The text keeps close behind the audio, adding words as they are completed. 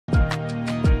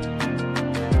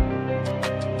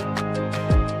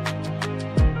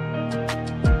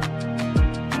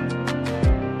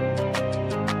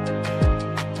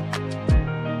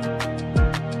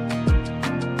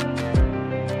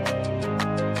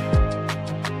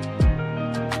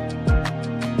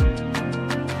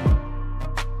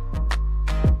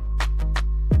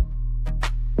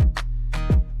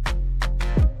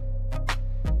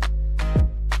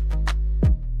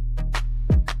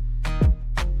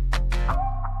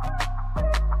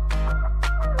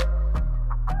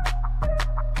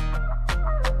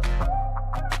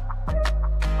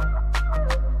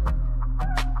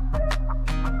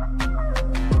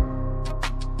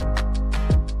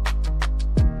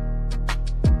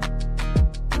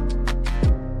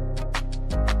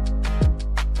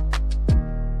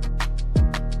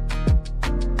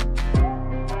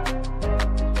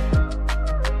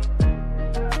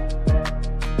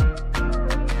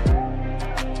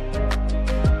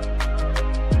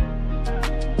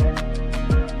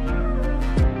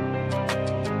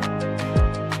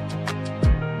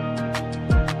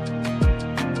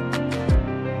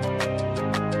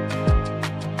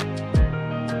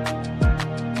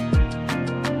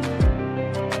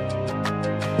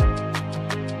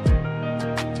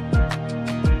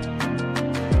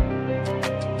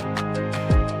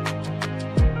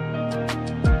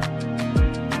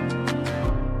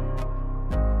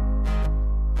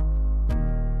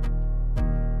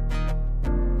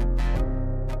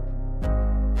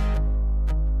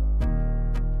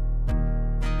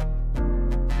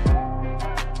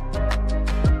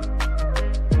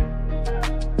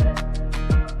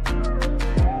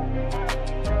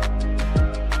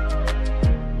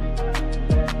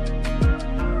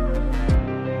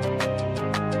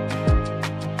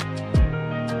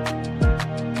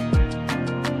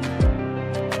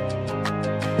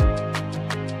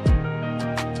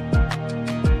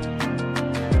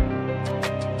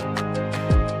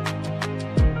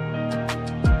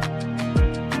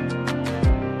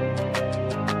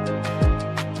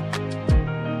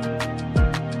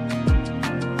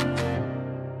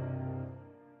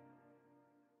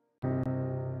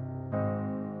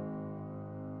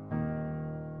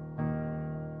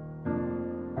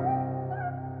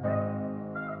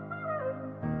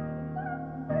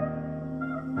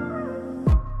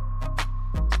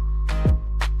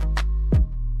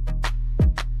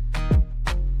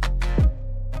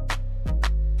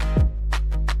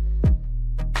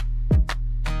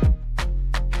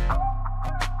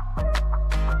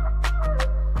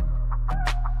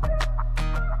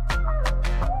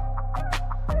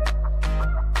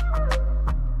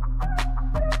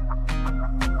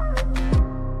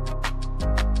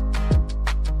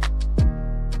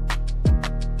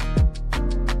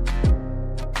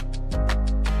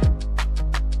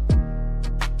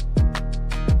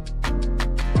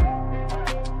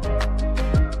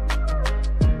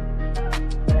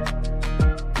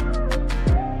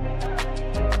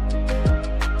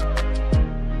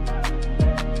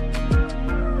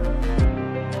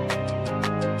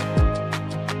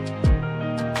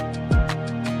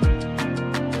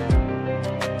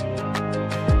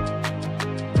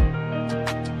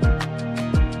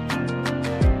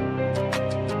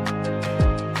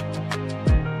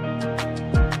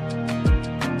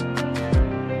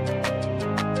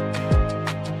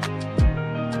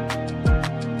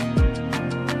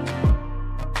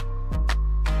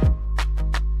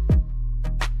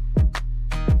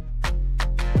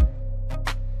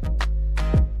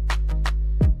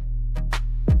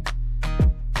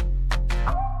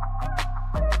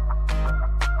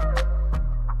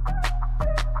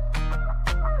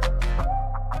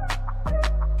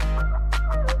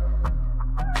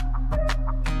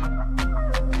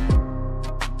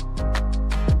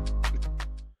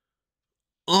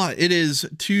It is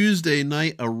Tuesday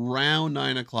night around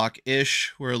 9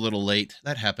 o'clock-ish. We're a little late.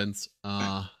 That happens.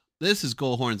 This is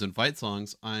Goal Horns and Fight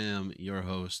Songs. I am your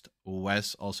host,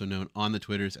 Wes, also known on the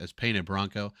Twitters as Painted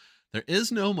Bronco. There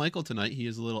is no Michael tonight. He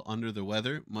is a little under the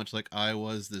weather, much like I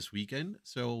was this weekend.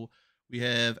 So we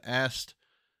have asked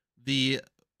the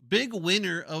big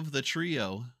winner of the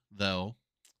trio, though,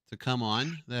 to come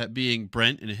on, that being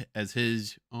Brent, and as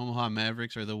his Omaha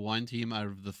Mavericks are the one team out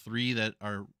of the three that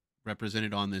are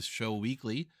represented on this show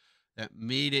weekly that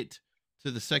made it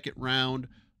to the second round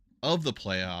of the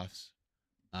playoffs.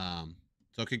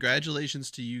 So congratulations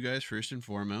to you guys first and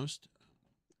foremost.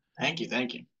 Thank you.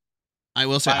 I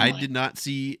will say Finally. I did not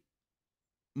see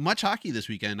much hockey this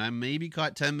weekend. I maybe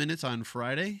caught 10 minutes on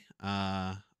Friday.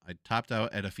 I topped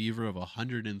out at a fever of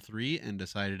 103 and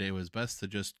decided it was best to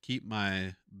just keep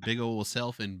my big old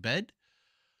self in bed.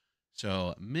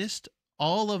 So missed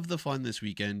all of the fun this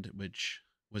weekend, which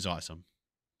was awesome.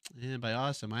 And by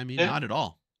awesome, I mean not at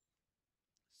all.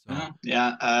 So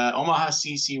Omaha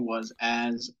CC was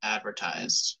as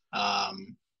advertised.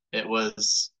 It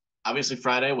was obviously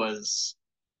Friday was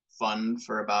fun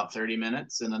for about 30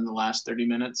 minutes, and then the last 30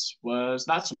 minutes was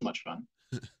not so much fun.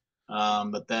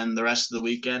 But then the rest of the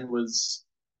weekend was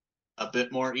a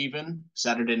bit more even.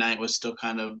 Saturday night was still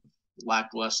kind of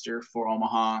lackluster for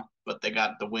Omaha, but they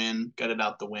got it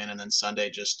out the win, and then Sunday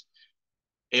just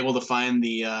able to find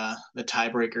the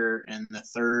tiebreaker in the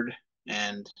third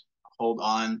and hold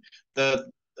on. The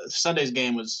Sunday's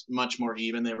game was much more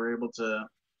even. They were able to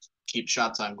keep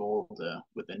shots on goal to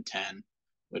within 10,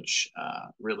 which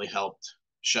really helped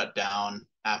shut down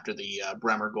after the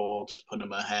Bremer goal to put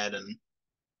them ahead. And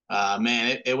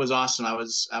man, it was awesome. I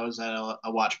was at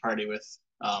a watch party with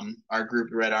our group,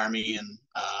 the Red Army, and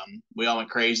we all went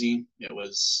crazy. It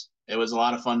was a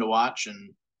lot of fun to watch,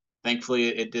 and thankfully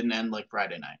it didn't end like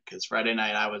Friday night, because Friday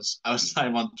night I was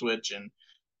live on Twitch, and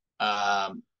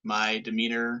my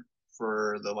demeanor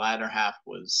for the latter half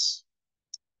was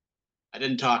I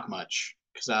didn't talk much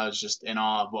because I was just in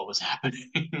awe of what was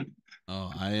happening.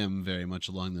 Oh, I am very much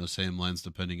along those same lines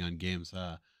depending on games.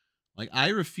 Like I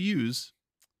refuse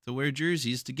to wear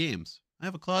jerseys to games. I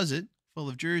have a closet full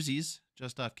of jerseys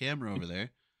just off camera over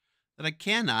there that I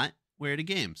cannot wear to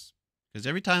games. Because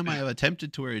every time I have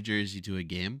attempted to wear a jersey to a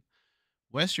game,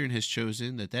 Western has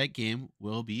chosen that game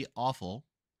will be awful.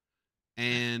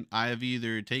 And I have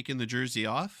either taken the jersey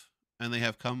off and they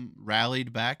have come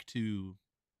rallied back to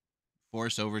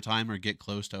force overtime or get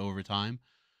close to overtime,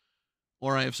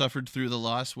 or I have suffered through the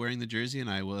loss wearing the jersey, and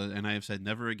I have said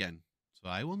never again. So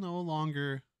I will no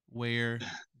longer wear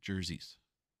jerseys.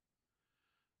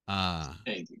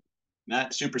 Hey,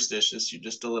 not superstitious. You're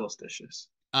just a little stitious.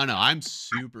 Oh no, I'm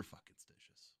super fucking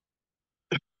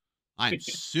stitious. I'm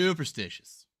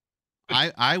superstitious.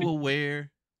 I will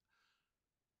wear.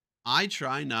 I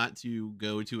try not to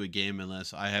go to a game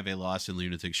unless I have a Lost and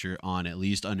Lunatic shirt on, at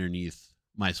least underneath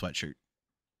my sweatshirt.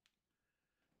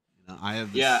 I have.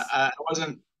 I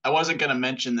wasn't gonna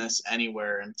mention this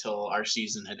anywhere until our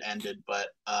season had ended, but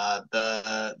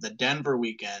the Denver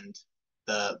weekend,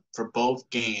 for both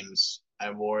games, I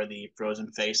wore the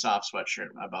Frozen Face Off sweatshirt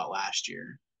I bought last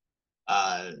year.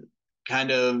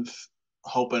 Kind of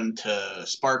hoping to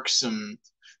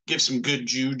give some good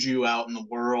juju out in the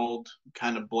world,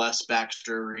 kind of bless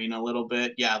Baxter Arena a little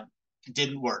bit. Yeah,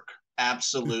 didn't work.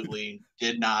 Absolutely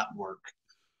did not work.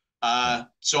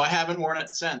 So I haven't worn it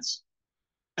since.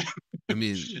 I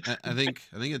mean, I think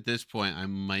at this point I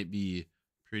might be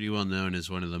pretty well known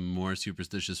as one of the more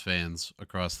superstitious fans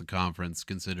across the conference,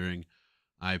 considering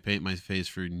I paint my face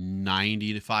for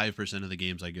 95% of the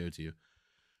games I go to.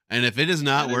 And if it is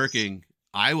not working,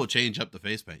 I will change up the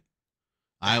face paint.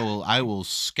 I will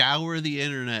scour the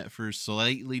internet for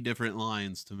slightly different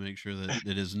lines to make sure that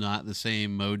it is not the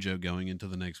same mojo going into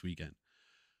the next weekend.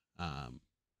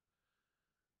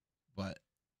 But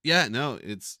yeah, no,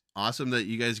 it's awesome that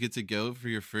you guys get to go for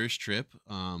your first trip.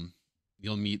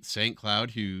 You'll meet St.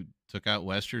 Cloud, who took out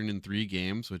Western in 3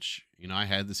 games, which, I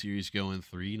had the series go in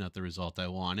 3, not the result I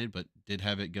wanted, but did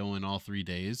have it go in all 3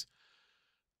 days.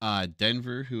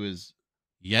 Denver, who is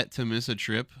yet to miss a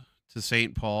trip to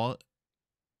St. Paul,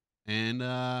 and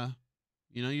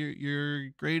your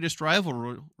greatest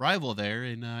rival there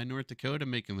in North Dakota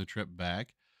making the trip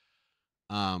back.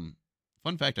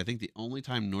 Fun fact, I think the only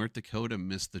time North Dakota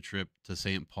missed the trip to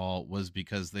St. Paul was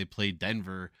because they played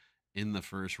Denver in the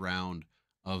first round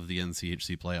of the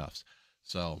NCHC playoffs.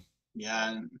 So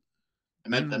yeah, I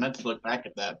meant to look back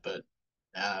at that, but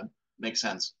makes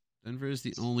sense. Denver is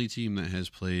the only team that has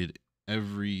played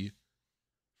every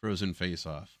Frozen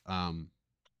face-off.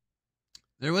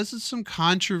 There was some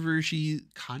controversies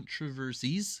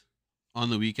on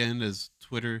the weekend, as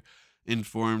Twitter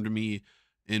informed me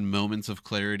in moments of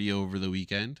clarity over the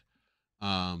weekend.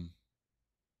 Um,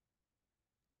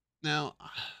 Now,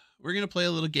 we're going to play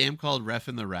a little game called Ref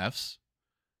and the Refs.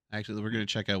 Actually, we're going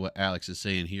to check out what Alex is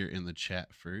saying here in the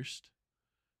chat first.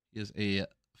 He is a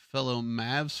fellow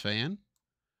Mavs fan.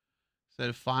 Said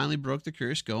it finally broke the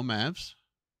curse. Go Mavs.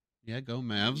 Yeah, go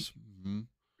Mavs. Mm-hmm.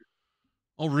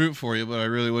 I'll root for you, but I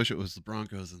really wish it was the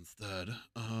Broncos instead.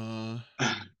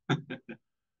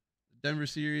 Denver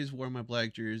series, wore my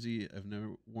black jersey. I've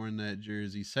never worn that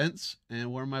jersey since,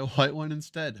 and wore my white one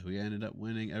instead. We ended up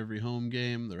winning every home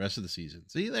game the rest of the season.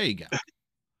 See, there you go.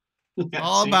 It's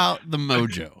all about the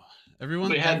mojo.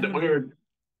 Everyone has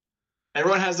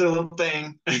their little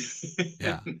thing.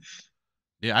 Yeah.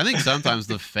 Yeah, I think sometimes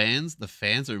the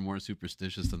fans are more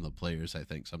superstitious than the players, I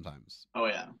think sometimes. Oh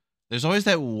yeah. There's always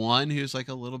that one who's like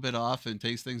a little bit off and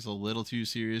takes things a little too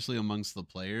seriously amongst the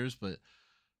players, but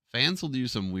fans will do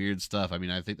some weird stuff. I mean,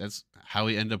 I think that's how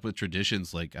we end up with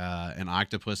traditions like an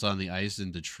octopus on the ice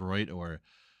in Detroit, or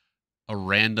a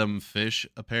random fish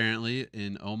apparently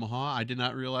in Omaha. I did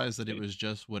not realize that it was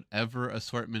just whatever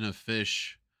assortment of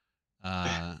fish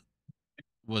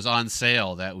was on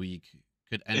sale that week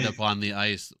could end up on the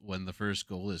ice when the first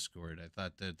goal is scored. I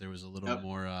thought that there was a little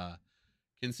more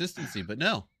consistency, but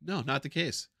no, not the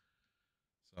case.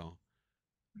 So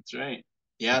that's right.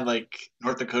 Yeah, like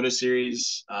North Dakota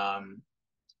series.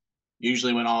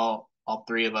 Usually when all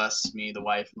three of us, me, the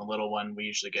wife, and the little one, we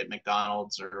usually get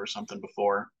McDonald's or something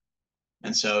before.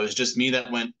 And so it was just me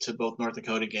that went to both North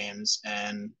Dakota games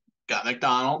and got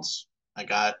McDonald's. I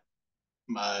got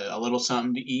a little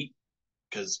something to eat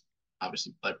because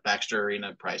obviously, like, Baxter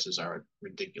Arena prices are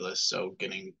ridiculous. So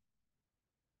getting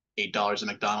 $8 at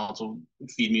McDonald's will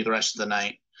feed me the rest of the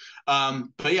night.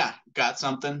 But yeah, got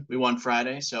something. We won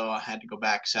Friday, so I had to go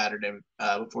back Saturday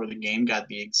before the game. Got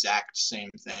the exact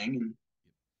same thing,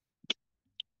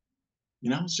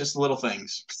 and it's just little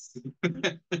things.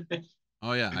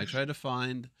 Oh yeah, I tried to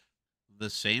find the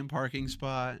same parking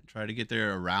spot, try to get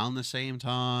there around the same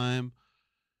time.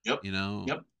 Yep.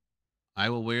 Yep. I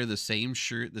will wear the same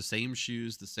shirt, the same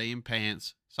shoes, the same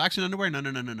pants. Socks and underwear?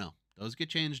 No. Those get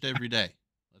changed every day.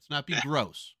 Let's not be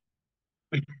gross.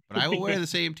 But I will wear the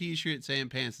same t-shirt, same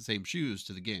pants, the same shoes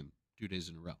to the game 2 days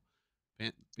in a row.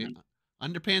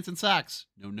 Underpants and socks.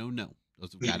 No.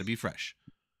 Those have got to be fresh.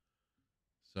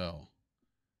 So,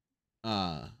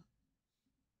 but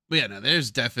yeah, no,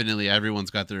 there's definitely,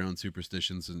 everyone's got their own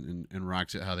superstitions and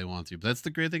rocks it how they want to. But that's the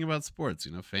great thing about sports,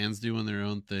 fans doing their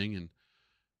own thing and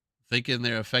thinking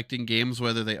they're affecting games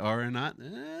whether they are or not.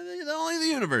 Only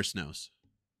the universe knows.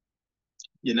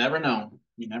 You never know.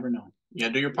 You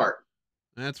gotta do your part.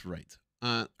 That's right.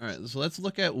 All right, so let's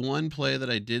look at one play that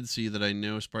I did see that I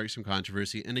know sparked some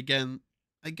controversy. And again,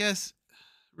 I guess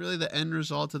really the end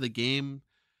result of the game,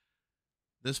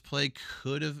 this play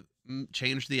could have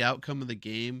changed the outcome of the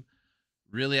game.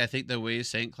 Really, I think the way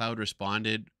St. Cloud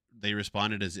responded, they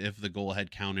responded as if the goal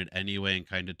had counted anyway and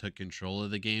kind of took control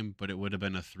of the game, but it would have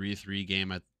been a 3-3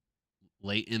 game at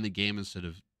late in the game instead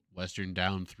of Western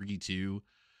down 3-2.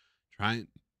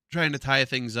 Trying to tie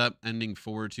things up, ending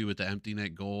 4-2 with the empty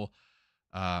net goal.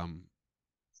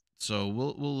 So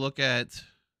we'll look at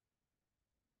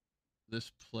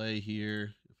this play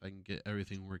here if I can get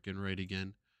everything working right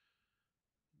again.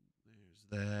 There's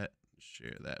that.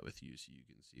 Share that with you so you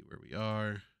can see where we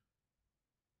are.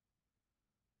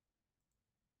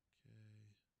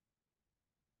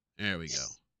 Okay. There we go.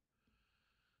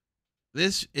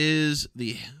 This is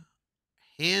the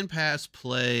hand pass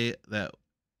play that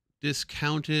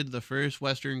discounted the first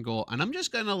Western goal, and I'm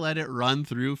just going to let it run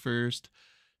through first.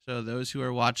 So those who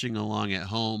are watching along at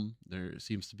home, there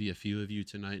seems to be a few of you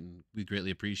tonight, and we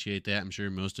greatly appreciate that. I'm sure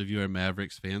most of you are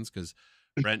Mavericks fans because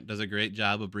Brent does a great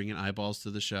job of bringing eyeballs to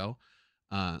the show.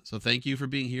 So thank you for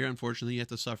being here. Unfortunately, you have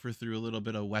to suffer through a little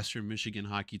bit of Western Michigan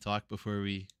hockey talk before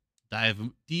we dive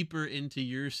deeper into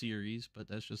your series, but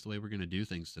that's just the way we're going to do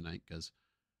things tonight because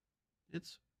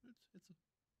it's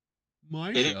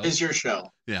my show. It is your show.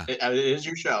 Yeah, it is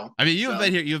your show. I mean, you've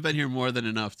been here. You've been here more than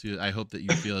enough to. I hope that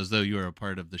you feel as though you are a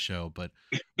part of the show. But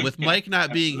with Mike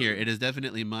not being here, it is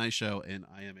definitely my show, and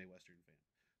I am a Western fan.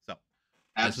 So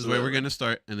this is where we're going to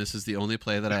start, and this is the only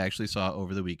play that I actually saw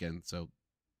over the weekend. So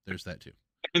there's that too.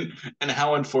 And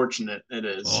how unfortunate it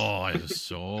is. Oh, I was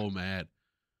so mad.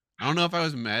 I don't know if I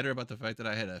was madder about the fact that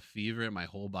I had a fever and my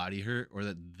whole body hurt, or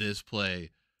that this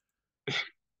play.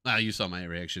 You saw my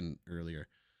reaction earlier.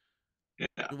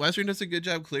 Yeah. Western does a good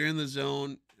job clearing the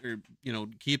zone, or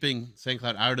keeping St.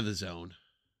 Cloud out of the zone,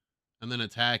 and then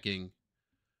attacking.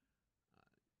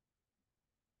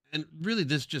 And really,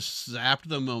 this just sapped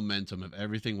the momentum of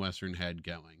everything Western had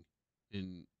going.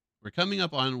 And we're coming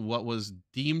up on what was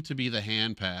deemed to be the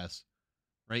hand pass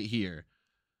right here.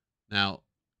 Now,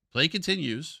 play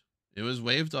continues. It was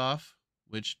waved off,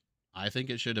 which I think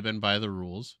it should have been by the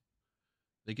rules.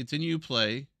 They continue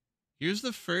play. Here's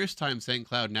the first time St.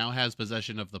 Cloud now has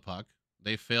possession of the puck.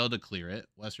 They fail to clear it.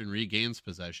 Western regains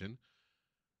possession.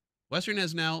 Western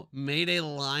has now made a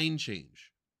line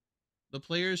change. The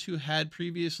players who had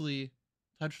previously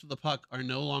touched the puck are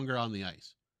no longer on the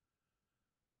ice.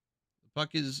 The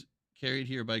puck is carried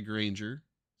here by Granger,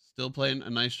 still playing a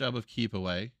nice job of keep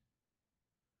away.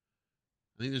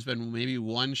 I think there's been maybe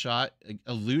one shot,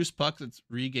 a loose puck that's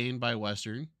regained by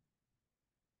Western,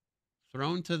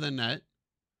 thrown to the net,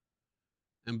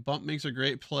 and Bump makes a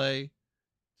great play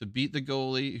to beat the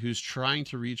goalie who's trying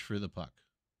to reach for the puck.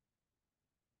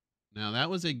 Now, that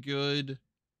was a good...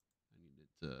 I need it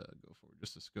to go forward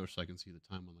just a skosh so I can see the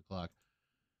time on the clock.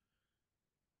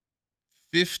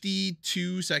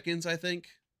 52 seconds, I think,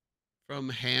 from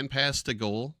hand pass to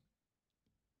goal.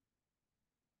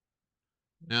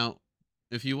 Now,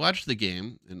 if you watch the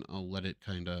game, and I'll let it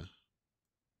kind of...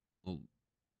 Well,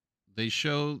 they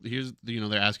show... Here's,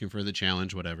 they're asking for the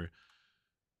challenge, whatever.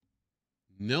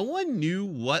 No one knew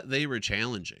what they were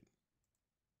challenging.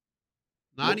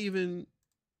 Not even...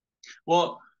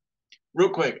 Well, real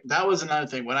quick, that was another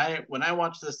thing. When I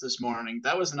watched this morning,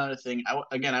 that was another thing.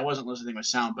 I wasn't listening with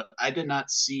sound, but I did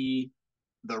not see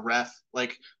the ref.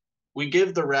 Like, we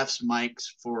give the refs mics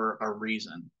for a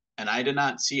reason, and I did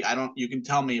not see. I don't. You can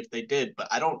tell me if they did, but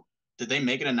I don't. Did they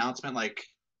make an announcement like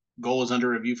goal is under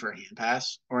review for a hand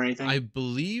pass or anything? I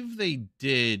believe they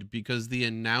did, because the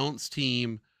announce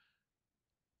team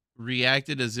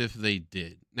reacted as if they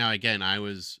did. Now, again, I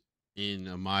was in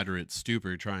a moderate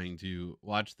stupor trying to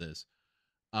watch this,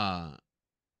 and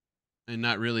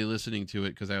not really listening to it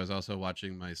because I was also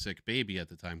watching my sick baby at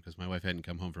the time because my wife hadn't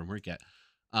come home from work yet.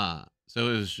 So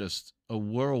it was just a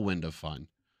whirlwind of fun.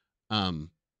 But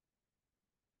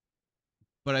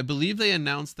I believe they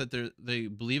announced that they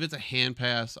believe it's a hand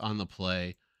pass on the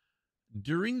play.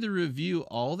 During the review,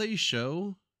 all they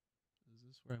show, is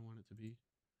this where I want it to be,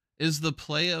 is the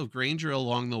play of Granger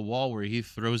along the wall where he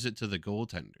throws it to the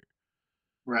goaltender.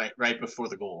 Right before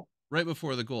the goal. Right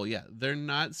before the goal, yeah. They're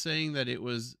not saying that it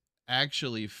was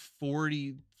actually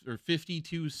 40 or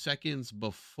 52 seconds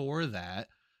before that,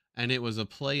 and it was a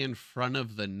play in front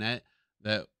of the net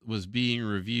that was being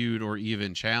reviewed or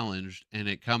even challenged, and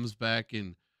it comes back,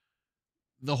 and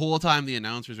the whole time the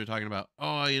announcers are talking about,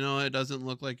 oh, it doesn't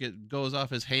look like it goes off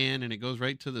his hand and it goes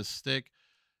right to the stick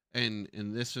and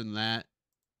this and that.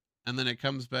 And then it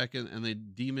comes back and they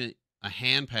deem it a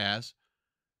hand pass,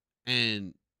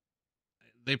 and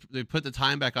they put the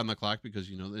time back on the clock because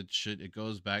it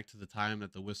goes back to the time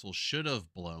that the whistle should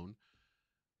have blown.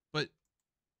 But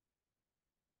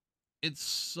it's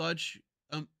such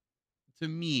to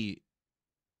me,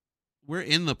 we're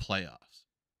in the playoffs.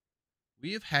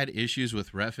 We have had issues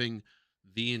with reffing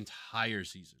the entire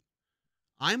season.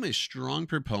 I'm a strong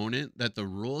proponent that the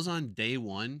rules on day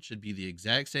 1 should be the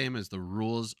exact same as the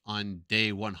rules on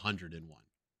day 101.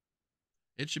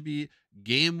 It should be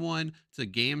game 1 to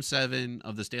game 7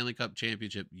 of the Stanley Cup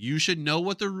Championship. You should know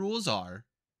what the rules are,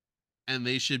 and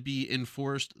they should be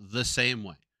enforced the same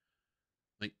way.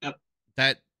 Like, yep.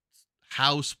 That's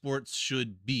how sports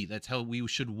should be. That's how we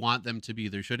should want them to be.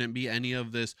 There shouldn't be any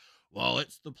of this, well,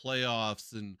 it's the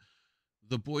playoffs and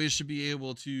the boys should be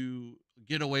able to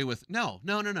get away with. No.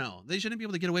 They shouldn't be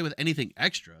able to get away with anything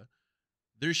extra.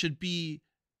 There should be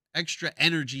extra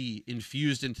energy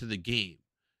infused into the game.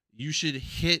 You should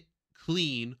hit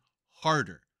clean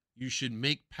harder. You should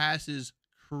make passes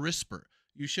crisper.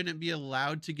 You shouldn't be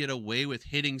allowed to get away with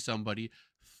hitting somebody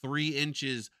 3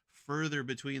 inches further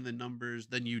between the numbers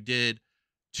than you did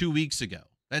 2 weeks ago.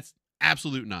 That's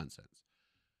absolute nonsense.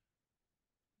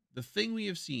 The thing we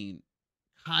have seen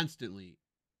constantly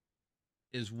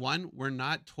is, one, we're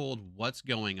not told what's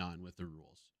going on with the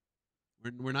rules.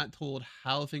 We're not told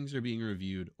how things are being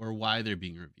reviewed or why they're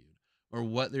being reviewed or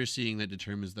what they're seeing that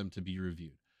determines them to be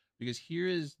reviewed. Because here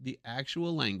is the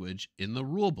actual language in the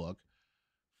rule book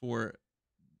for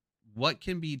what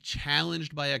can be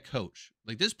challenged by a coach.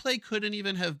 Like, this play couldn't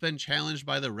even have been challenged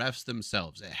by the refs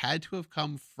themselves. It had to have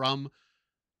come from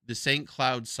the St.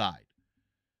 Cloud side.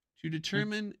 To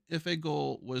determine if a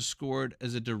goal was scored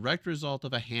as a direct result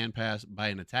of a hand pass by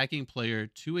an attacking player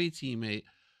to a teammate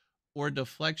or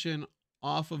deflection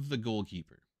off of the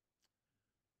goalkeeper.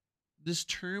 This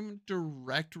term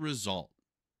direct result,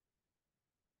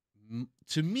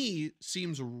 to me,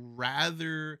 seems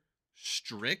rather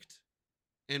strict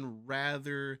and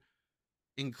rather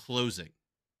enclosing.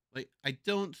 Like, I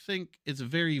don't think it's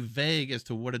very vague as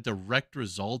to what a direct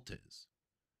result is.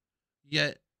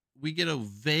 Yet we get a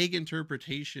vague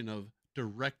interpretation of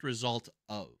direct result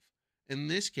of. In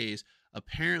this case,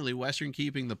 apparently Western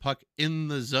keeping the puck in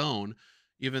the zone,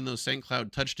 even though St.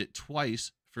 Cloud touched it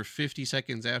twice for 50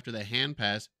 seconds after the hand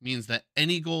pass, means that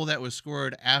any goal that was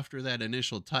scored after that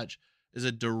initial touch is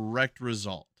a direct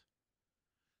result.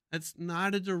 That's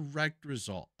not a direct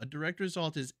result. A direct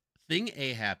result is thing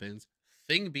A happens,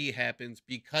 thing B happens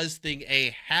because thing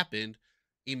A happened,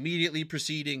 immediately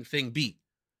preceding thing B.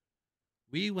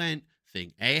 We went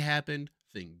thing A happened,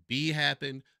 thing B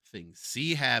happened, thing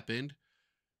C happened.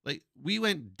 Like, we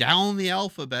went down the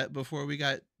alphabet before we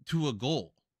got to a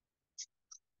goal.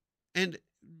 And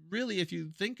really, if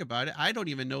you think about it, I don't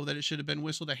even know that it should have been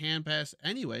whistled a hand pass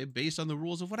anyway, based on the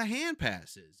rules of what a hand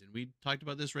pass is. And we talked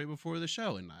about this right before the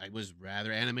show, and I was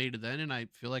rather animated then, and I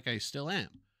feel like I still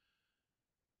am.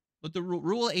 But the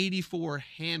rule 84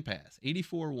 hand pass,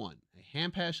 84-1, a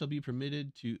hand pass shall be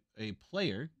permitted to a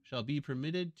player, shall be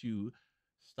permitted to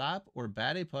stop or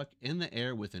bat a puck in the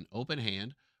air with an open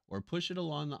hand or push it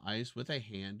along the ice with a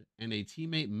hand, and a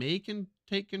teammate may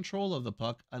take control of the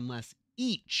puck unless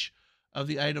each of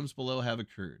the items below have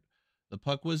occurred. The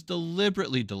puck was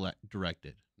deliberately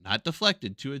directed, not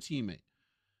deflected, to a teammate.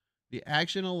 The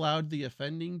action allowed the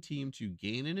offending team to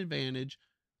gain an advantage,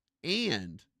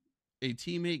 and a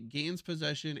teammate gains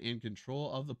possession and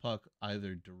control of the puck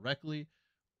either directly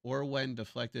or when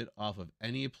deflected off of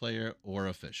any player or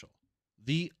official.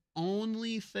 The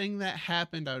only thing that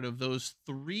happened out of those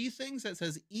three things that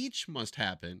says each must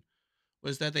happen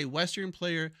was that a Western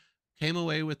player came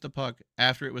away with the puck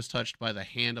after it was touched by the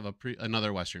hand of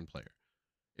another Western player.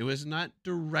 It was not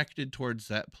directed towards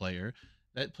that player.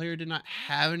 That player did not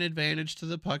have an advantage to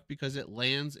the puck because it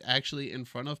lands actually in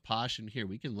front of Posh. And here,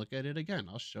 we can look at it again.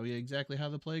 I'll show you exactly how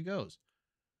the play goes.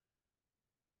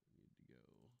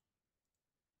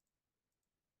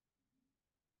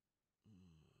 I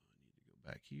need to go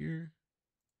back here.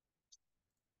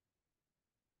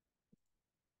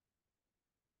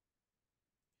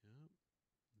 Yep.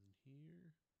 And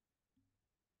here.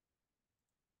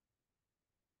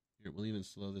 Here, we'll even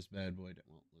slow this bad boy down.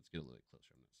 Well, let's get a little bit closer.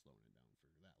 I'm not slowing it down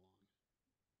for that long.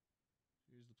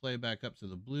 Here's the play back up to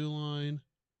the blue line.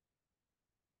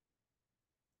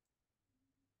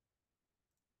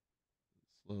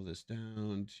 Slow this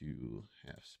down to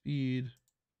half speed.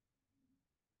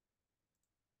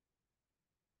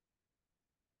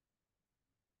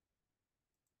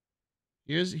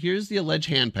 Here's the alleged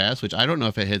hand pass, which I don't know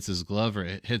if it hits his glove or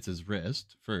it hits his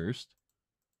wrist first.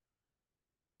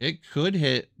 It could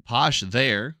hit Posh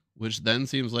there, which then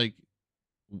seems like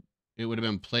it would have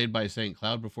been played by St.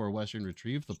 Cloud before Western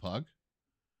retrieved the puck.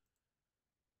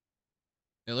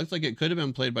 It looks like it could have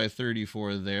been played by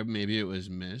 34 there. Maybe it was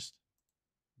missed.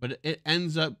 But it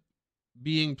ends up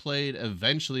being played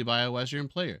eventually by a Western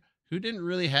player who didn't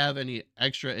really have any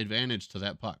extra advantage to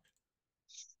that puck.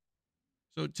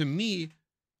 So to me,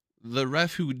 the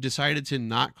ref who decided to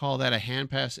not call that a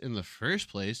hand pass in the first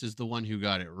place is the one who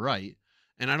got it right.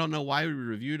 And I don't know why we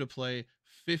reviewed a play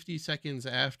 50 seconds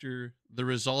after the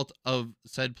result of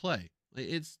said play.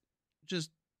 It's just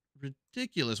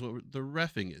ridiculous what the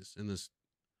reffing is in this,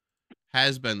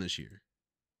 has been this year.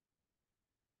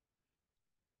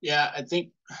 Yeah, I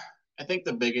think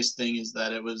the biggest thing is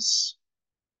that it was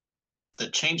the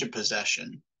change of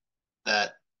possession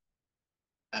that,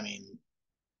 I mean,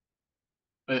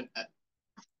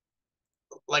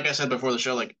 like I said before the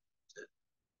show, like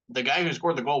the guy who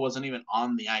scored the goal wasn't even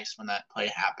on the ice when that play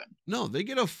happened. No, they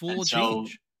get a full And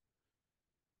change.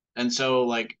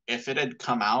 Like if it had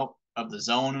come out of the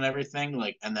zone and everything,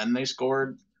 like, and then they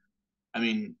scored, I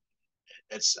mean,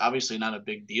 it's obviously not a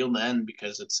big deal then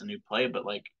because it's a new play, but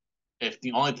like if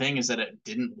the only thing is that it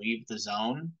didn't leave the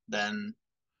zone, then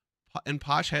And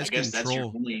Posh I has guess that's your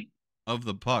control only of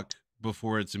the puck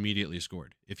before it's immediately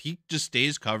scored. If he just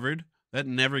stays covered, that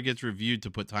never gets reviewed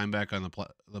to put time back on the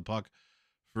puck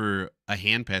for a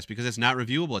hand pass because it's not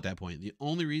reviewable at that point. The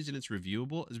only reason it's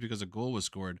reviewable is because a goal was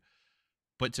scored.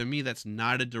 But to me, that's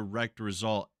not a direct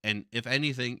result. And if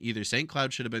anything, either St.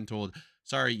 Cloud should have been told,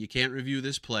 sorry, you can't review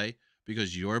this play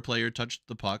because your player touched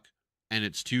the puck and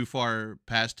it's too far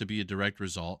past to be a direct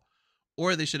result.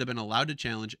 Or they should have been allowed to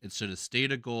challenge. It should have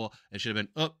stayed a goal. It should have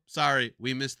been, oh, sorry,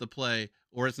 we missed the play.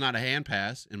 Or it's not a hand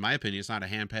pass. In my opinion, it's not a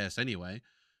hand pass anyway.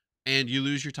 And you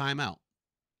lose your timeout.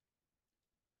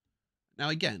 Now,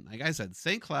 again, like I said,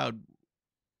 St. Cloud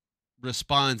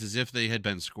responds as if they had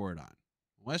been scored on.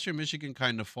 Western Michigan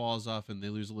kind of falls off and they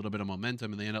lose a little bit of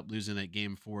momentum and they end up losing that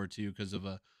game 4-2 because of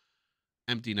a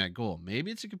empty net goal. Maybe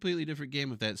it's a completely different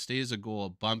game if that stays a goal,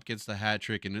 Bump gets the hat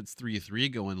trick, and it's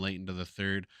 3-3 going late into the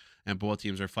third, and both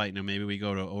teams are fighting. And maybe we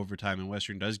go to overtime and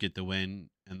Western does get the win,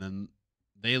 and then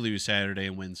they lose Saturday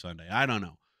and win Sunday. I don't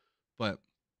know. But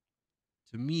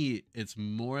to me, it's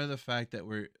more the fact that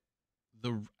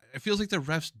it feels like the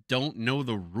refs don't know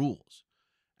the rules.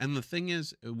 And the thing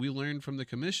is, we learned from the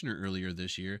commissioner earlier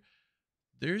this year,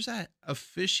 there's that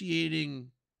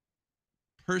officiating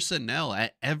personnel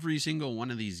at every single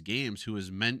one of these games who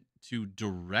is meant to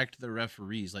direct the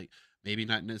referees, like maybe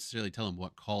not necessarily tell them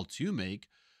what call to make,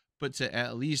 but to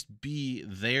at least be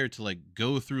there to like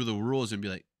go through the rules and be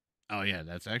like, oh yeah,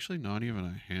 that's actually not even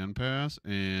a hand pass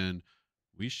and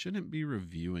we shouldn't be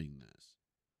reviewing this.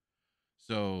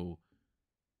 So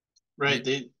Right.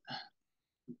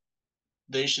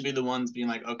 They should be the ones being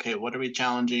like, okay, what are we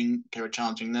challenging? Okay, we're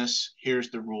challenging this. Here's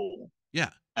the rule.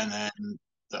 yeah, And then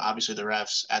obviously the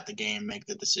refs at the game make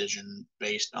the decision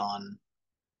based on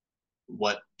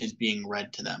what is being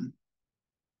read to them.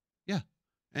 yeah.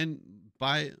 And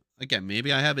by again,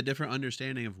 maybe I have a different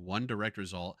understanding of one, direct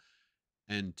result,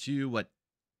 and two, what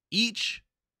each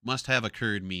must have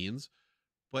occurred means.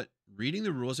 But reading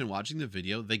the rules and watching the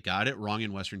video, they got it wrong,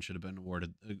 and Western should have been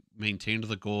awarded, maintained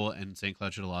the goal, and St.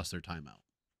 Cloud should have lost their timeout.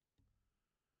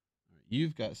 All right,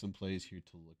 you've got some plays here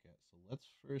to look at. So let's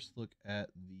first look at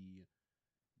the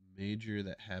major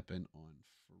that happened on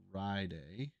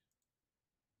Friday.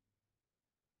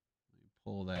 Let me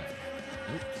pull that.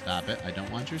 Nope, stop it. I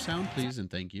don't want your sound, please, and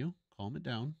thank you. Calm it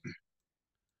down.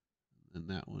 And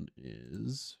that one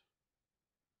is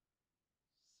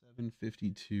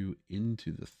 7:52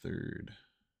 into the third.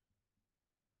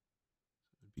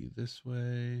 It'd be this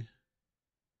way.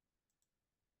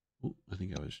 Oh, I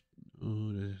think I was.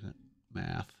 Oh, there's that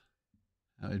math.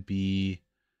 That would be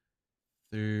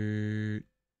 13.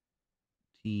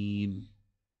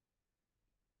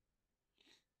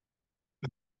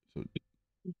 So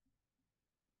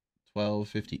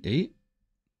 12:58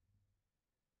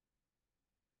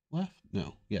 left.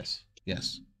 No. Yes.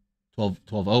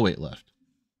 12:08 left.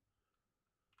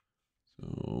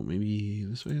 So maybe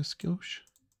this way a skosh.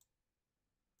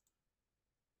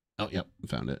 Oh, yep,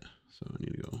 found it. So I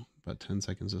need to go about 10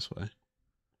 seconds this way.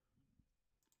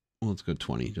 Well, let's go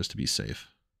 20 just to be safe.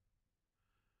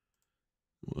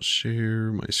 We'll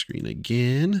share my screen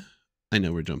again. I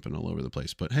know we're jumping all over the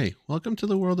place, but hey, welcome to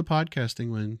the world of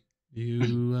podcasting when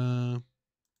you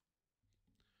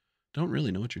don't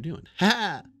really know what you're doing.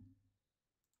 Ha!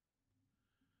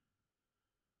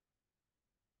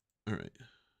 All right.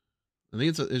 I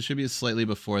think it should be slightly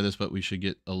before this, but we should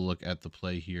get a look at the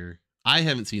play here. I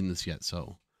haven't seen this yet,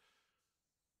 so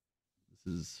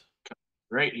this is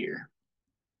right here.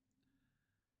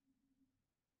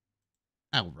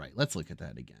 Oh, right. Let's look at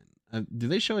that again. Do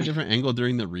they show a different angle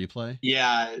during the replay?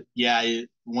 Yeah.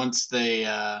 Once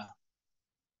the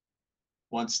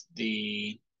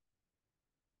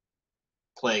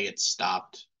play gets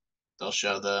stopped, they'll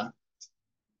show the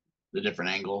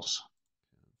different angles.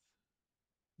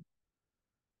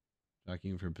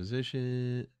 Jockeying for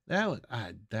position.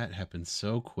 That happened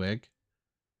so quick.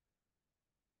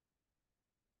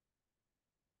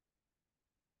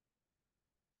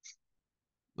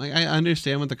 Like, I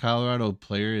understand what the Colorado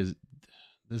player is.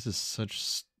 This is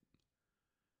such.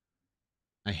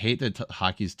 I hate that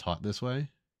hockey's taught this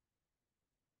way.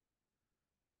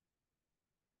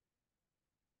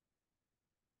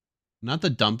 Not the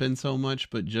dumping so much,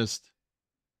 but just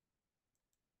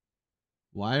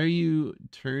why are you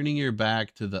turning your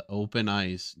back to the open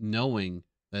ice knowing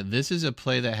that this is a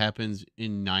play that happens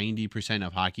in 90%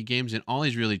 of hockey games, and all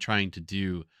he's really trying to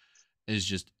do is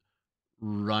just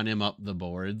run him up the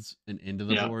boards and into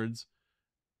the boards.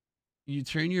 You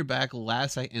turn your back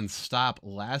last second and stop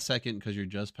last second because you're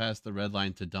just past the red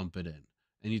line to dump it in.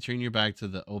 And you turn your back to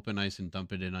the open ice and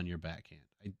dump it in on your backhand.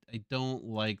 I don't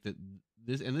like that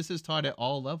this is taught at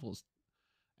all levels.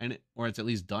 Or it's at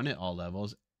least done at all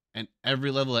levels. And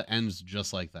every level it ends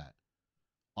just like that.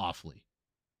 Awfully.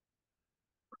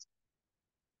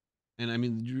 And I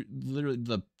mean, literally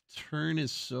the turn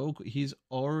is so, he's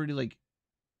already like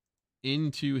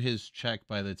into his check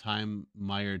by the time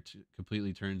Meyer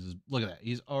completely turns his. Look at that.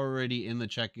 He's already in the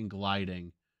check and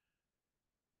gliding.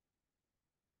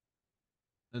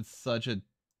 That's such a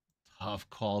tough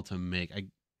call to make.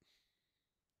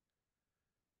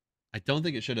 I don't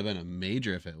think it should have been a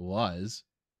major if it was.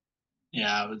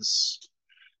 Yeah, it was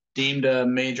deemed a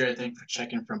major, I think, for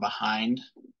checking from behind.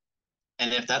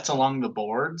 And if that's along the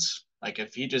boards, like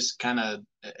if he just kind of,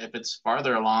 if it's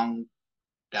farther along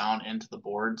down into the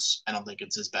boards, I don't think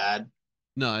it's as bad.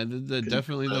 No, Couldn't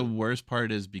definitely the put- worst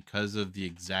part is because of the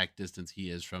exact distance he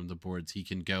is from the boards, he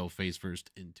can go face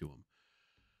first into them.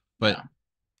 But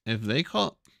Yeah. if they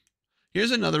call,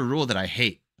 here's another rule that I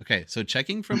hate. Okay, so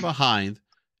checking from behind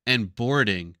and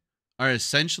boarding are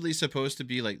essentially supposed to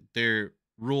be like they're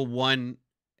rule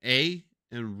 1A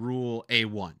and rule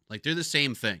A1. Like they're the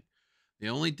same thing. The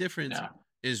only difference Yeah.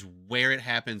 is where it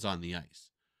happens on the ice.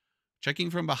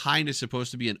 Checking from behind is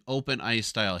supposed to be an open ice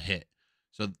style hit.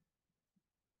 So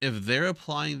if they're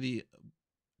applying the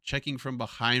checking from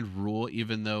behind rule,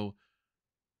 even though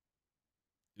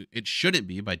it shouldn't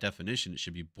be by definition, it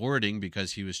should be boarding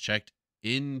because he was checked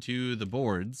into the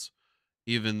boards,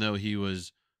 even though he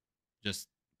was just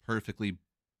perfectly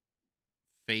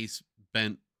face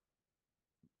bent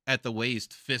at the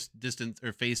waist, fist distance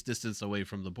or face distance away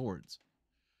from the boards.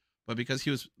 But because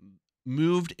he was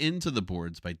moved into the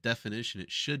boards, by definition,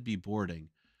 it should be boarding.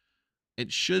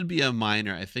 It should be a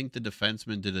minor. I think the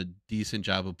defenseman did a decent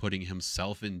job of putting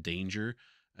himself in danger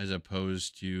as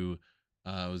opposed to,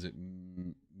 was it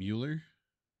Mueller?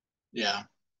 Yeah.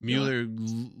 Really. Mueller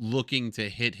looking to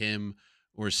hit him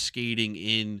or skating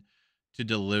in to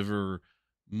deliver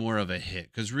more of a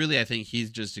hit. Because really, I think he's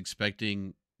just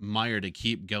expecting Meyer to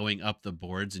keep going up the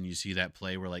boards, and you see that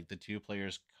play where like the two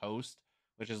players coast,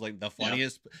 which is like the Yeah.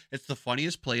 funniest. It's the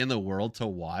funniest play in the world to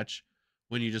watch.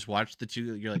 When you just watch the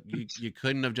two, you're like you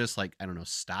couldn't have just like I don't know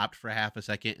stopped for half a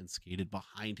second and skated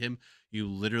behind him. You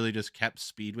literally just kept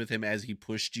speed with him as he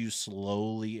pushed you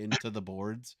slowly into the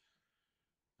boards.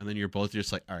 And then you're both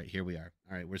just like, all right, here we are.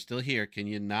 All right, we're still here. Can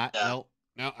you not? Yeah. No,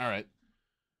 no. All right.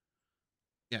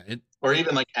 Yeah. Or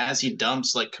even like as he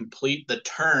dumps, like complete the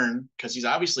turn because he's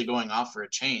obviously going off for a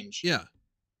change. Yeah.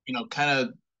 Kind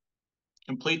of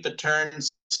complete the turn,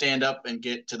 stand up, and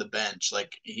get to the bench.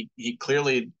 Like he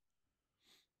clearly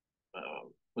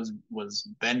was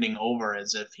bending over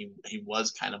as if he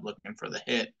was kind of looking for the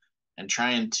hit and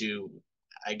trying to,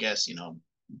 I guess,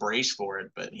 brace for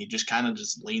it, but he just kind of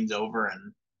just leans over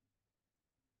and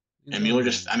Mueller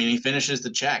just, I mean, he finishes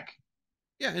the check.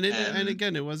 Yeah, and And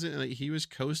again, it wasn't like he was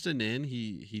coasting in.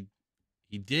 He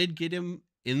did get him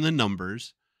in the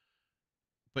numbers,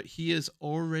 but he is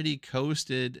already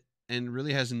coasted and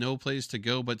really has no place to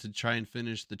go but to try and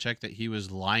finish the check that he was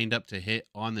lined up to hit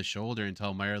on the shoulder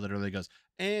until Meyer literally goes,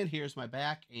 and here's my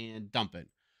back and dump it.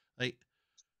 Like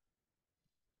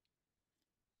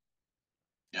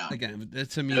yeah, again,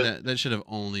 to me that should have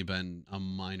only been a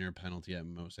minor penalty at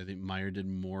most. I think Meyer did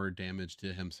more damage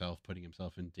to himself, putting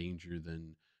himself in danger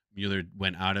than Mueller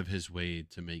went out of his way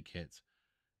to make hits.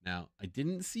 Now, I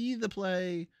didn't see the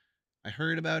play. I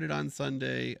heard about it on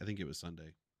Sunday. I think it was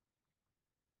Sunday.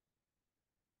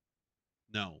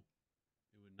 No,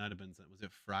 it would not have been. Was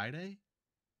it Friday?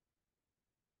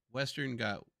 Western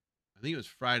got. I think it was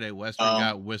Friday. Western um,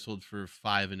 got whistled for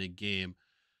 5 in a game.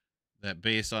 That,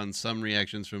 based on some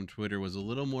reactions from Twitter, was a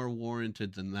little more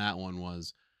warranted than that one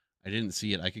was. I didn't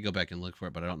see it. I could go back and look for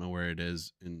it, but I don't know where it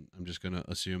is, and I'm just gonna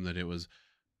assume that it was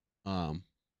um,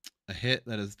 a hit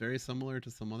that is very similar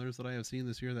to some others that I have seen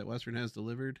this year that Western has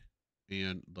delivered,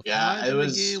 and the yeah, 5 in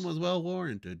the game was well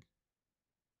warranted.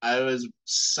 I was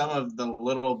some of the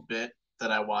little bit that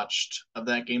I watched of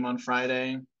that game on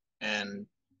Friday, and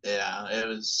yeah, it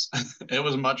was it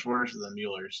was much worse than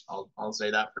Mueller's. I'll say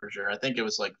that for sure. I think it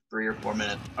was like 3 or 4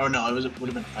 minutes. Oh no, it would have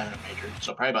been 5 minute major,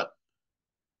 so probably about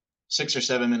 6 or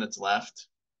 7 minutes left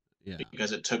Yeah.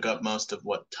 because it took up most of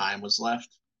what time was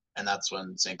left, and that's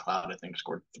when St. Cloud I think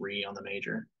scored 3 on the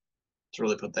major to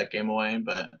really put that game away.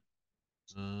 But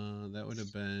That would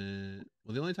have been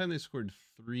well. The only time they scored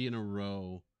 3 in a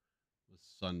row was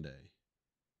Sunday.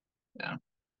 yeah,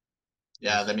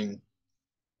 yeah, I This mean,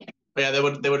 but yeah, they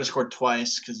would have scored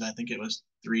twice because I think it was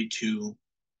 3-2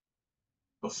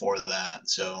 before that.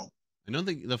 So I don't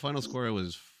think the final score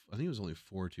was. I think it was only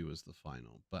 4-2 was the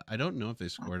final, but I don't know if they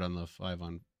scored on the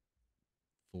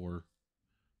 5-on-4.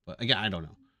 But again, I don't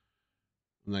know.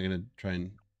 I'm not gonna try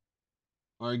and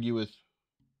argue with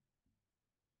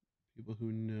people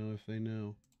who know if they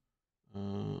know.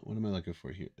 What am I looking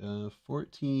for here?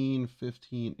 14,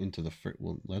 15 into the first.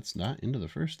 Well, let's not into the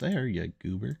first there, you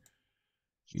goober.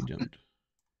 You jumped.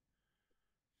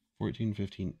 14,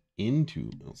 15 into.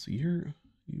 Oh, so you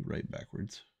right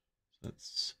backwards. So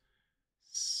that's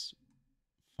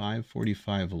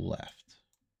 5:45 left.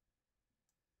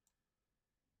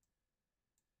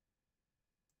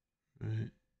 All right.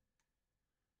 Is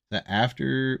that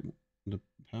after the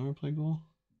power play goal?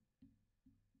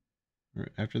 Or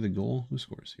after the goal? Who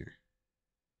scores here?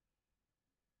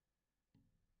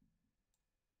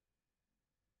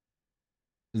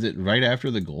 Is it right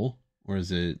after the goal? Or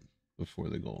is it before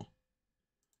the goal?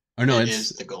 Or no, it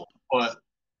it's is the goal. What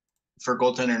for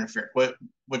goaltender interference?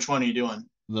 Which one are you doing?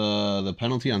 The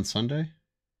penalty on Sunday?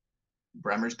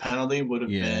 Bremer's penalty would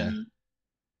have Yeah. been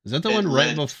Is that the it one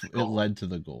right led to the before it goal. led to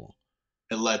the goal?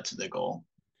 It led to the goal,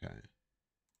 Okay.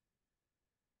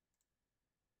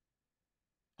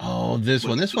 Oh, this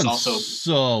one. which This was one's also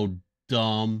so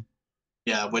dumb.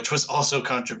 yeah, which was also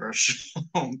controversial.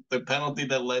 The penalty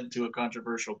that led to a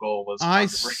controversial goal was I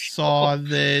saw controversial.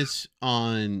 this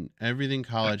on Everything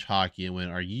College Hockey and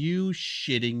went, "Are you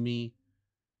shitting me?"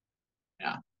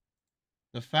 Yeah.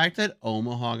 The fact that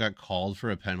Omaha got called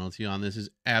for a penalty on this is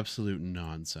absolute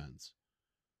nonsense.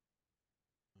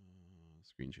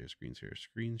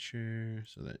 Screen share,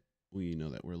 so that we know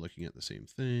that we're looking at the same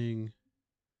thing.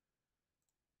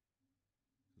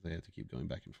 They have to keep going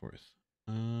back and forth.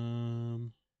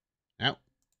 Out.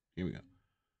 Here we go.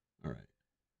 All right.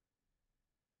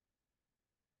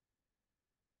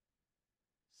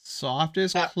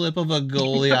 Softest Yeah. clip of a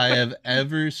goalie I have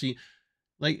ever seen.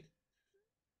 Like,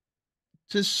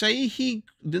 to say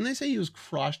didn't they say he was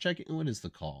cross checking? What is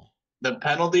the call? The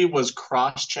penalty was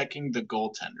cross checking the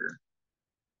goaltender.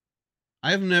 I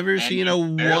have never And seen a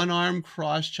one arm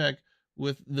cross check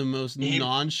with the most he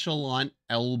nonchalant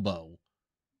elbow.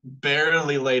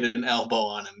 barely laid an elbow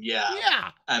on him. Yeah.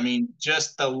 Yeah. I mean,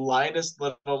 just the lightest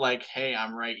little like, hey,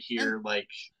 I'm right here. And like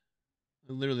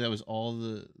literally that was all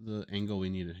the angle we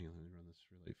needed. Hang on, let me run this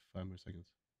for like 5 more seconds.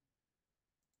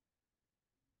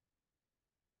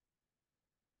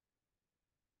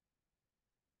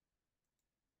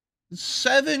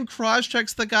 Seven cross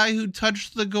checks the guy who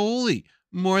touched the goalie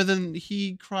more than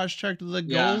he cross checked the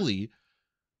goalie.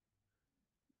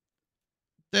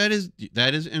 That is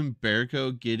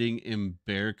Umberco getting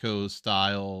Umberco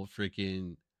style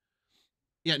freaking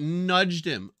nudged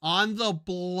him on the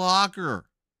blocker.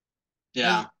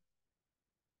 Yeah.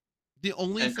 The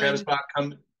only And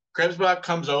thing Krebsbach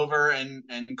comes over and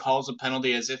calls a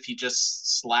penalty as if he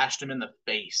just slashed him in the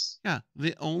face. Yeah,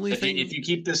 the only thing if you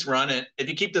keep this running,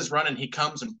 he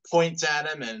comes and points at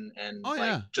him and oh like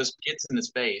yeah, just gets in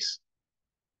his face.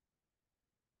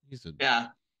 he's a Yeah.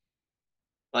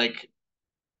 Like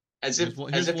as if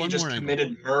here's he one just more angle.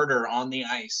 committed murder on the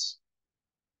ice.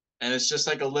 And it's just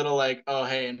like a little like, oh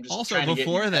hey, I'm just Also, trying to get in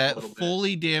your before head a that, little bit.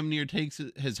 Foley damn near takes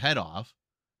his head off.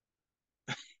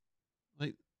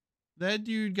 Like that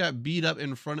dude got beat up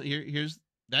in front of here's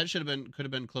that could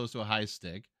have been close to a high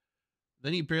stick.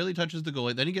 Then he barely touches the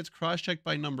goalie. Then he gets cross-checked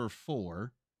by number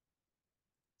 4.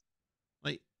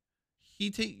 Like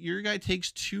your guy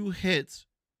takes 2 hits,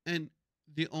 and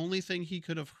the only thing he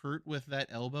could have hurt with that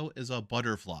elbow is a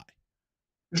butterfly.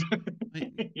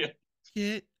 Like, Yeah.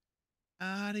 get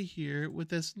out of here with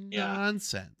this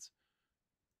nonsense.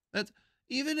 That's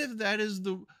even if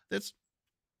that's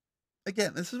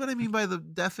again, this is what I mean by the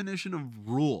definition of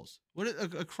rules. What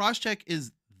a cross check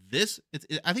is this?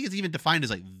 I think it's even defined as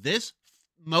like this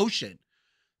motion,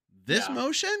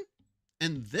 motion,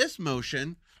 and this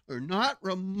motion are not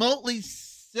remotely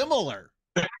similar.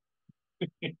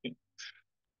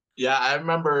 Yeah, I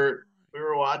remember we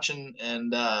were watching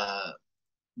and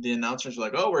the announcers were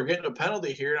like, "Oh, we're getting a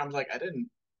penalty here." And I was like, I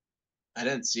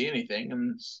didn't see anything.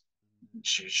 And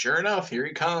sure enough, here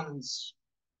he comes.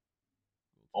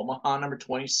 Omaha number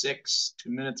 26, 2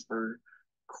 minutes for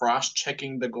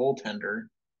cross-checking the goaltender.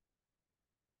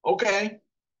 Okay.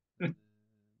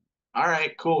 All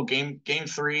right, cool. Game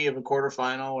 3 of a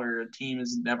quarterfinal where a team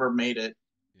has never made it.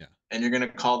 Yeah. And you're going to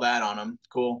call that on them.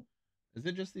 Cool. Is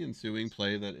it just the ensuing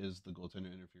play that is the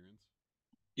goaltender interference?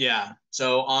 Yeah.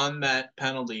 So on that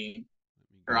penalty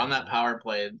or on that power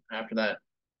play after that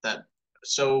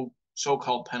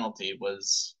so-called penalty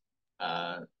was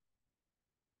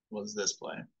this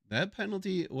play. That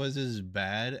penalty was as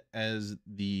bad as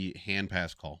the hand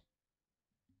pass call.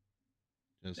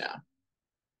 Yeah. So we'll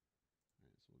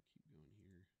keep going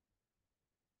here.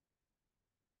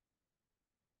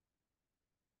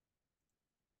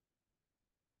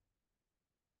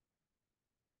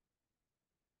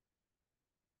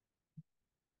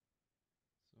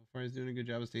 So far, he's doing a good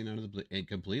job of staying out of the blue, and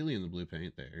completely in the blue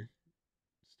paint there.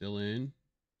 Still in.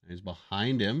 He's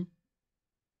behind him.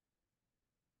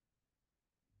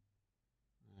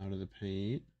 Out of the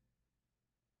paint.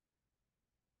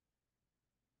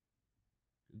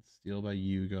 Good steal by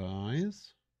you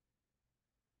guys.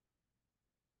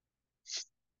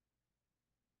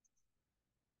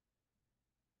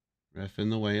 Ref in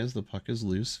the way as the puck is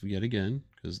loose yet again,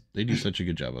 because they do such a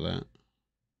good job of that.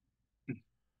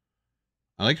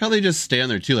 I like how they just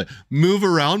stand there too, like, move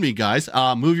around me, guys.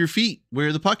 Move your feet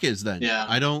where the puck is then. Yeah.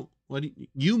 I don't,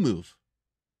 you move.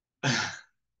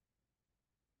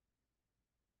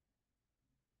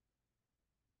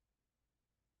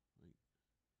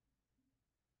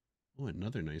 Oh,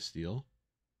 another nice steal.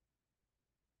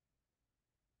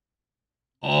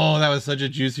 Oh, that was such a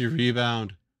juicy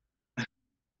rebound.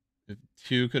 If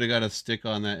 2 could have got a stick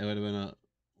on that, it would have been a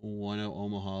 1-0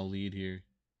 Omaha lead here.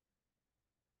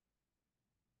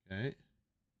 Okay.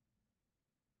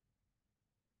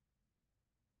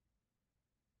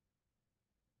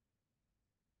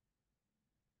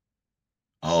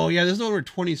 Oh, yeah, this is over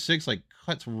 26, like,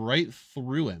 cuts right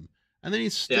through him. And then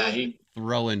he's still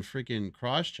throwing freaking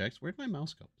cross checks. Where'd my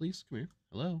mouse go? Please, come here.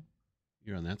 Hello.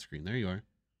 You're on that screen. There you are.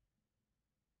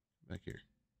 Back here.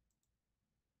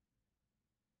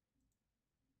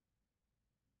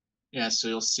 Yeah, so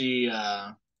you'll see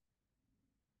after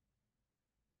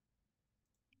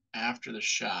the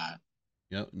shot.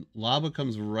 Yep. Lava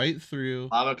comes right through.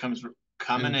 Lava comes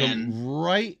coming in.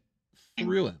 Right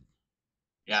through him.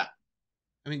 Yeah.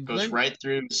 I mean, goes right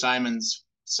through Simon's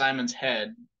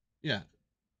head. Yeah.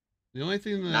 The only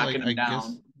thing that knocking like him I down.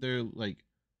 guess they're like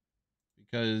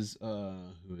because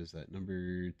who is that?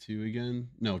 Number 2 again?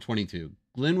 No, 22.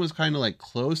 Glenn was kind of like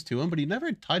close to him, but he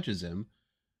never touches him.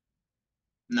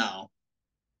 No.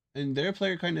 And their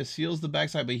player kind of seals the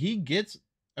backside, but he gets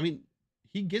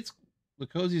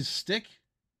Lukosi's stick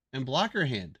and blocker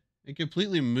hand. It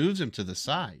completely moves him to the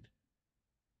side.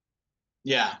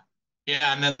 Yeah.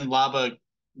 Yeah, and then Lava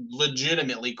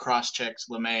legitimately cross-checks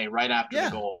LeMay right after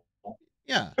the goal.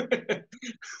 Yeah.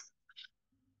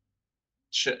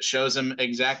 Shows him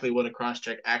exactly what a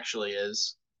cross-check actually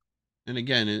is. And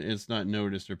again, it's not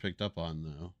noticed or picked up on,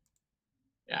 though.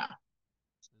 Yeah.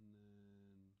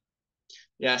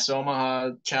 Yeah, so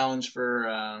Omaha challenged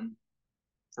for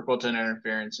goaltender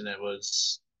interference, and it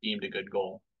was deemed a good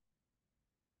goal.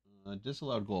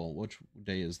 Disallowed goal. Which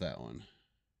day is that one?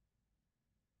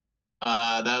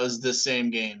 That was the same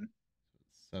game.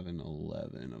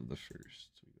 7-11 of the first.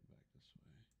 We go back this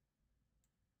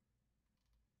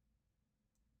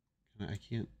way. I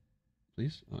can't.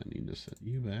 Please? Oh, I need to set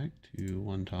you back to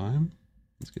 1 time.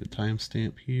 Let's get a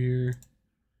timestamp here.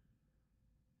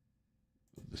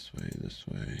 Go this way, this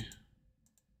way.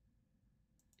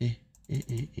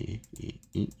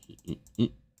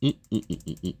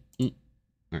 All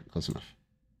right, close enough.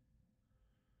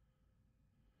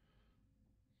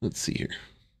 Let's see here.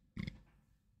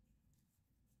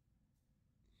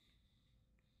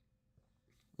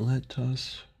 Let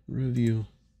us review.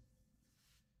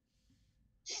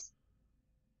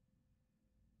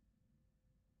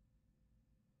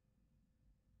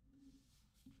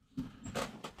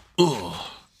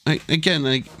 Oh, again,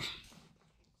 like,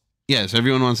 yes,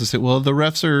 everyone wants to say, well, the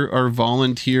refs are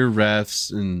volunteer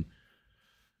refs, and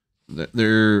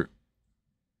they're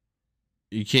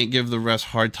you can't give the refs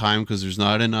hard time because there's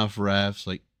not enough refs.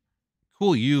 Like,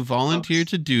 cool, you volunteered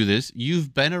to do this.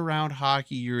 You've been around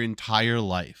hockey your entire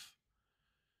life.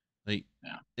 Like,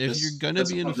 if you're gonna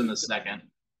be in the second.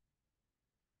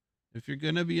 If you're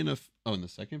gonna be in in the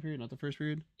second period, not the first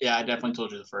period. Yeah, I definitely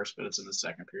told you the first, but it's in the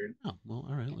second period. Oh, well,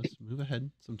 all right. Let's move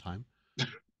ahead some time.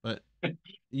 But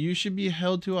you should be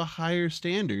held to a higher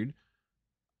standard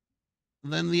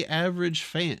than the average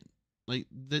fan. Like,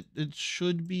 that, it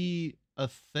should be a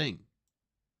thing.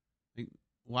 Like,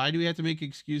 why do we have to make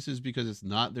excuses because it's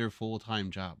not their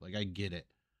full-time job? Like, I get it.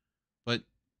 But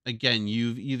again,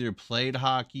 you've either played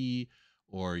hockey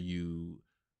or you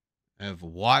have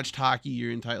watched hockey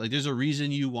your entire, like, there's a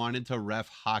reason you wanted to ref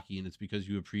hockey, and it's because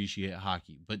you appreciate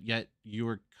hockey. But yet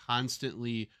you're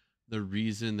constantly the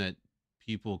reason that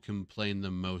people complain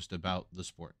the most about the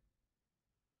sport.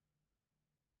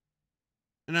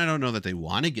 And I don't know that they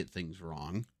want to get things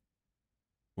wrong,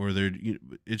 or they're,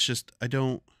 it's just, I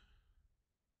don't.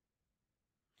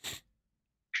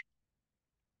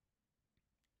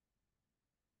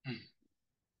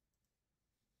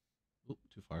 Oh,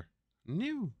 too far.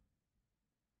 No.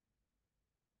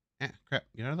 Ah, crap.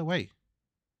 Get out of the way.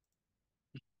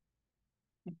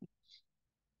 And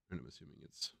I'm assuming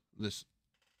it's this.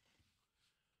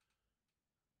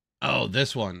 Oh,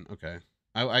 this one. Okay.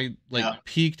 I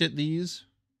peeked at these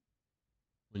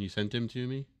when you sent him to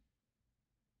me.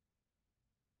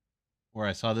 Or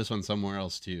I saw this one somewhere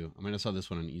else too. I might have saw this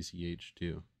one on ECH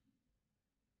too.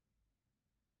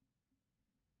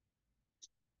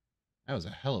 That was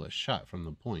a hell of a shot from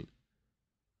the point.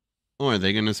 Oh, are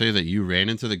they going to say that you ran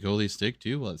into the goalie stick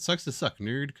too? Well, it sucks to suck,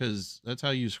 nerd, because that's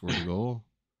how you scored a goal.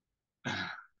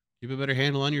 Keep a better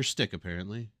handle on your stick,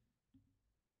 apparently.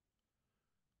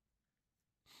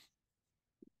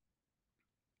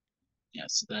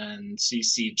 Yes, then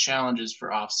CC challenges for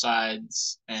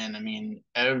offsides. And I mean,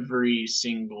 every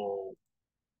single,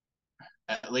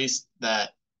 at least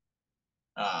that.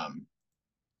 The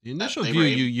initial view,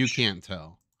 you can't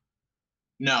tell.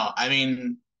 No, I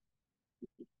mean,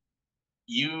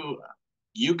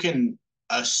 you can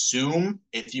assume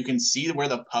if you can see where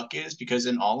the puck is, because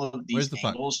in all of Where's these the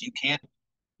puck? angles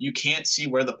you can't see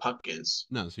where the puck is.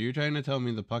 No, so you're trying to tell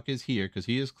me the puck is here because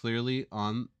he is clearly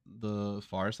on the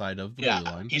far side of the Yeah,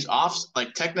 blue line. he's off.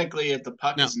 Like technically, if the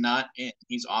puck Now, is not in,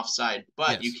 he's offside.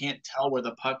 But you yes, can't tell where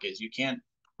the puck is. You can't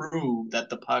prove that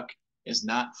the puck is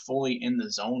not fully in the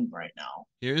zone right now.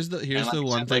 And here's like the I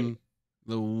one said, like thing,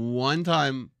 the one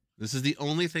time this is the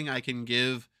only thing I can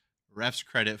give refs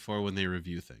credit for when they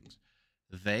review things.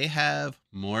 They have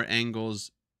more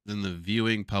angles than the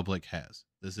viewing public has.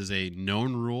 This is a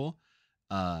known rule.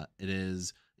 It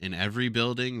is in every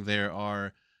building. There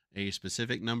are a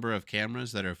specific number of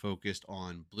cameras that are focused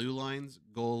on blue lines,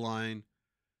 goal line,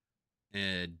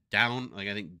 and down, like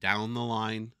I think down the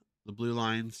line, the blue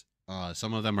lines.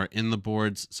 Some of them are in the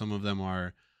boards, some of them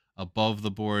are above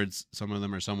the boards, some of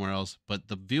them are somewhere else. But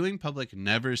the viewing public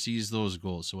never sees those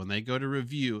goals. So when they go to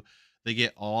review, they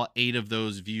get all 8 of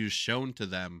those views shown to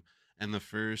them. And the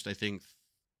first, I think,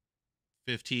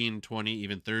 15, 20,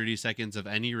 even 30 seconds of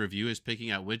any review is picking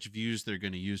out which views they're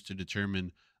going to use to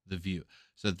determine the view.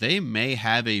 So they may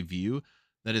have a view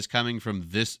that is coming from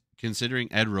this,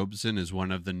 considering Ed Robeson is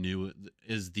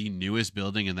the newest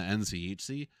building in the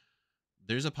NCHC.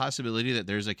 There's a possibility that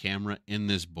there's a camera in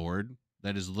this board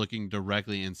that is looking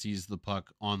directly and sees the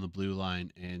puck on the blue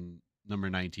line and number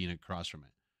 19 across from it.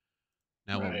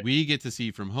 Now, what right. we get to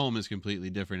see from home is completely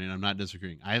different, and I'm not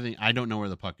disagreeing. I don't know where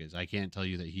the puck is. I can't tell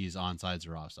you that he's onsides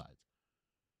or offsides.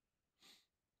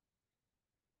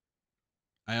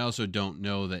 I also don't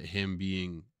know that him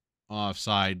being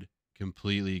offside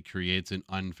completely creates an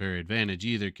unfair advantage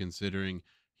either, considering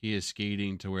he is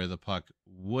skating to where the puck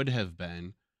would have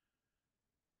been,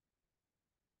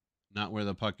 not where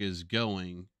the puck is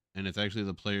going, and it's actually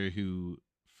the player who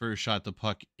first shot the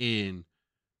puck in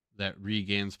that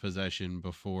regains possession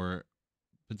before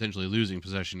potentially losing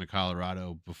possession to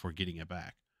Colorado before getting it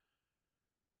back.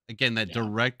 Again, that Yeah.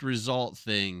 direct result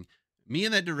thing, me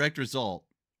and that direct result,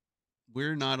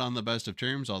 we're not on the best of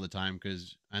terms all the time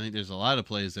because I think there's a lot of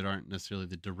plays that aren't necessarily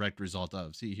the direct result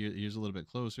of. See, here's a little bit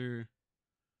closer.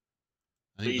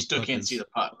 I But think you the still puck can't see is, the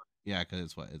puck yeah,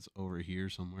 because it's over here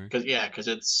somewhere because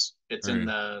it's in or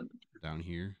the down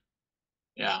here.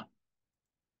 yeah.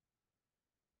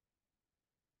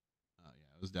 Oh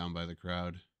yeah, it was down by the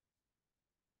crowd.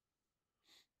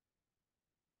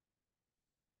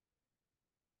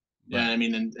 Yeah, But I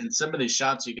mean, in some of these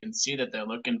shots, you can see that they're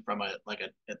looking from it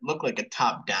looked like a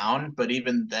top down, but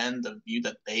even then, the view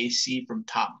that they see from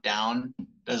top down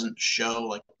doesn't show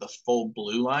like the full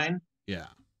blue line. yeah,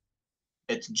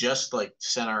 It's just like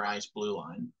center ice blue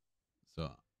line.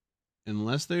 so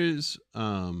unless there's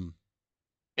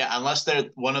Yeah, unless they're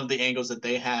one of the angles that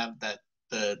they have that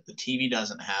the TV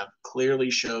doesn't have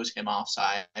clearly shows him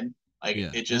offside. Like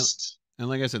yeah, it just and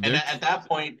like I said, and at that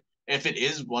point, if it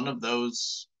is one of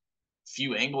those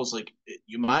few angles, like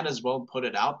you might as well put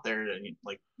it out there and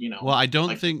like well, I don't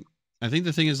like think I think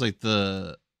the thing is like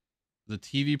the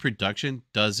TV production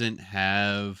doesn't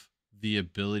have the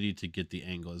ability to get the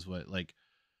angle is what like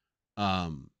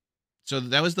um so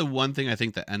that was the one thing I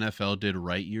think the NFL did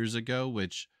right years ago,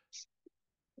 which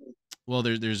well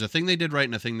there's a thing they did right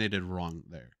and a thing they did wrong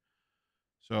there.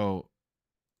 So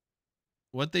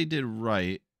what they did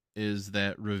right is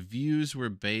that reviews were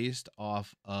based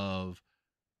off of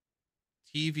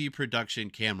TV production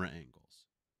camera angles.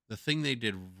 The thing they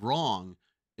did wrong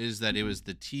is that it was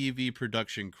the TV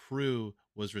production crew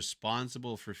was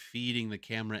responsible for feeding the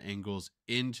camera angles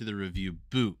into the review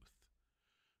booth,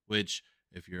 which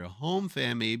if you're a home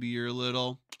fan, maybe you're a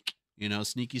little,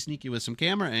 sneaky with some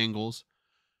camera angles.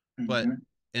 But mhm,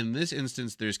 in this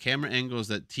instance, there's camera angles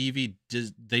that TV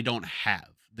does they don't have.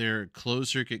 They're closed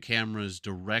circuit cameras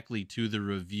directly to the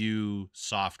review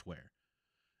software.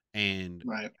 And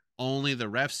right. only the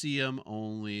refs see them.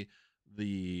 Only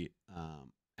the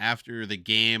after the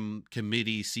game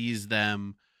committee sees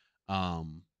them.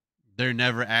 Um, they're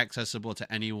never accessible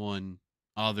to anyone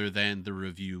other than the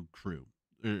review crew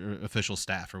or official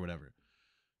staff or whatever.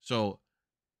 So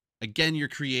again, you're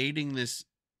creating this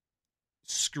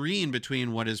screen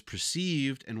between what is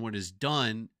perceived and what is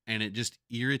done, and it just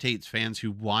irritates fans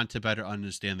who want to better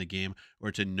understand the game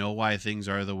or to know why things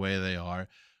are the way they are,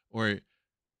 or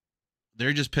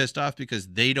they're just pissed off because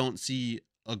they don't see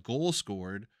a goal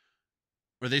scored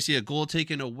or they see a goal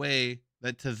taken away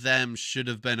that to them should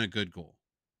have been a good goal.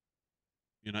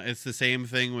 It's the same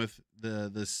thing with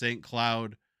the St.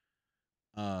 Cloud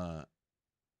uh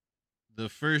the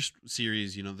first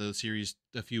series, the series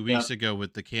a few Yeah, weeks ago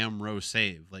with the Cam Rowe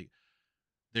save. Like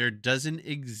there doesn't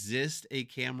exist a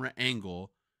camera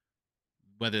angle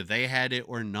whether they had it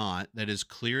or not, that is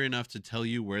clear enough to tell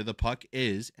you where the puck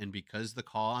is. And because the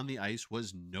call on the ice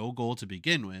was no goal to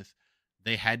begin with,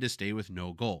 they had to stay with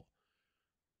no goal.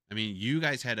 I mean, you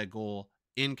guys had a goal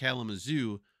in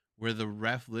Kalamazoo where the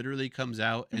ref literally comes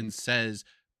out and says,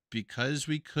 because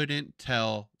we couldn't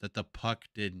tell that the puck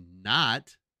did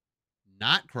not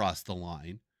cross the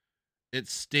line, it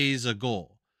stays a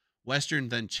goal. Western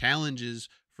then challenges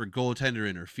for goaltender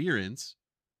interference,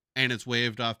 and it's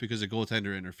waved off because of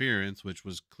goaltender interference, which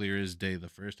was clear as day the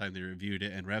first time they reviewed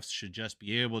it. And refs should just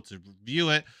be able to review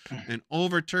it and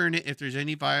overturn it if there's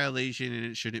any violation, and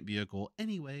it shouldn't be a goal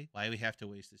anyway. Why we have to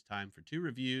waste this time for 2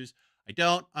 reviews? I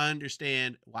don't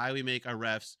understand why we make our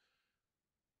refs,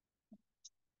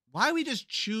 why we just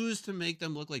choose to make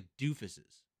them look like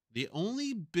doofuses. The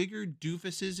only bigger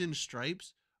doofuses in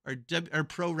stripes are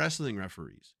pro wrestling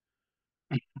referees.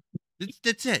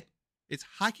 That's it. It's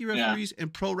hockey referees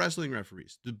and pro wrestling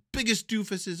referees, the biggest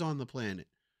doofuses on the planet.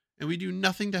 And we do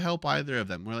nothing to help either of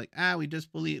them. We're like,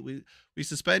 we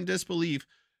suspend disbelief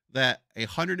that a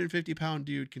 150-pound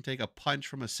dude can take a punch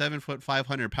from a 7-foot,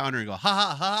 500-pounder and go, ha,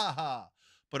 ha, ha, ha.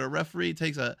 But a referee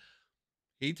takes a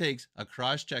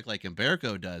cross check like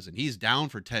Umberto does, and he's down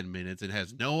for 10 minutes and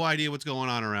has no idea what's going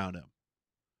on around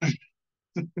him.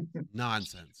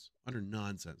 Nonsense. Utter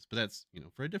nonsense. But that's,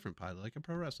 for a different pod, like a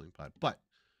pro wrestling pod. But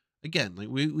again, like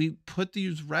we put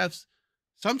these refs,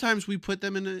 sometimes we put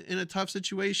them in a tough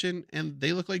situation and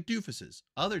they look like doofuses.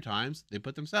 Other times they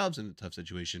put themselves in a tough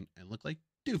situation and look like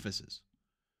doofuses.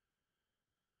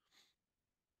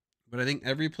 But I think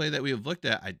every play that we have looked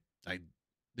at,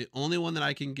 the only one that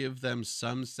I can give them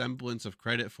some semblance of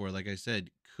credit for, like I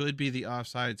said, could be the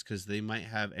offsides, because they might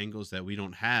have angles that we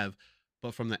don't have.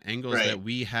 But from the angles that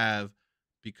we have,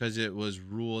 because it was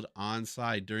ruled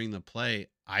onside during the play,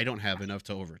 I don't have enough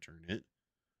to overturn it.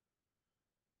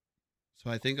 So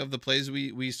I think of the plays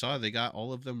we saw, they got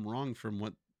all of them wrong from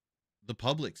what the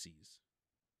public sees.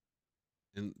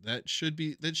 And that should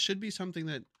be something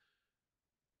that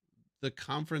the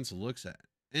conference looks at.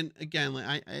 And again,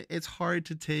 like it's hard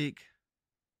to take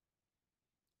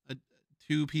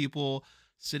 2 people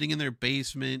sitting in their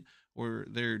basement or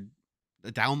their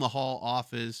down the hall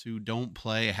office who don't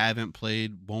play, haven't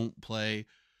played, won't play,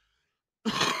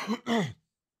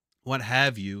 what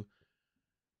have you,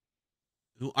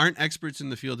 who aren't experts in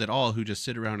the field at all, who just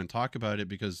sit around and talk about it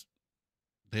because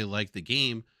they like the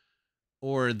game,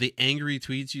 or the angry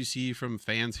tweets you see from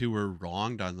fans who were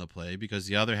wronged on the play because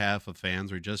the other half of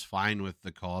fans were just fine with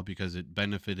the call because it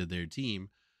benefited their team,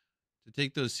 to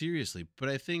take those seriously. But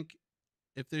I think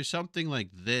if there's something like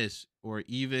this, or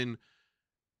even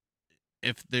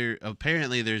if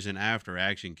there's an after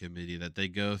action committee that they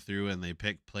go through and they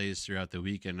pick plays throughout the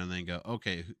weekend and then go,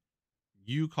 okay,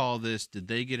 you call this, did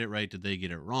they get it right? Did they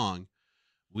get it wrong?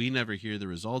 We never hear the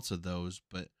results of those,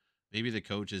 but maybe the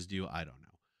coaches do. I don't know.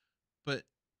 But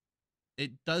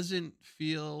it doesn't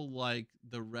feel like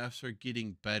the refs are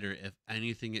getting better. If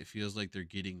anything, it feels like they're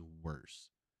getting worse.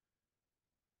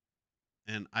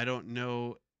 And I don't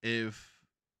know if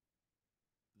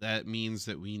that means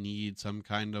that we need some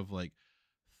kind of like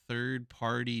third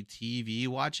party TV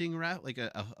watching ref, like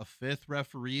a fifth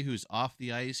referee who's off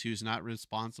the ice, who's not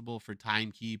responsible for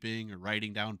timekeeping or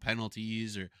writing down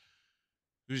penalties, or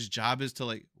whose job is to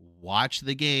like watch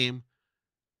the game,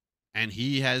 and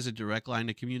he has a direct line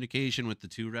of communication with the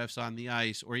 2 refs on the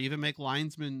ice, or even make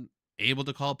linesmen able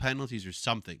to call penalties or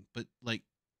something. But like,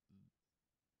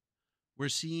 we're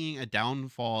seeing a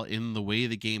downfall in the way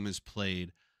the game is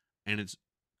played, and it's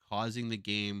causing the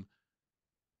game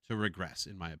to regress,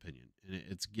 in my opinion. And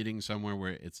it's getting somewhere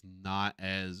where it's not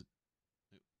as,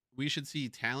 we should see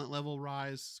talent level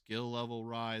rise, skill level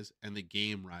rise, and the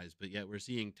game rise. But yet we're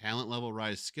seeing talent level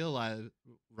rise, skill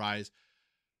rise.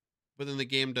 But then the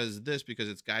game does this because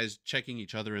it's guys checking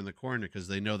each other in the corner because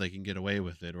they know they can get away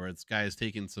with it, or it's guys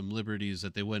taking some liberties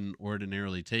that they wouldn't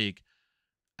ordinarily take.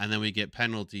 And then we get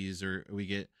penalties, or we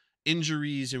get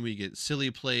injuries, and we get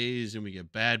silly plays, and we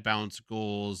get bad bounce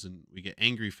goals, and we get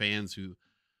angry fans who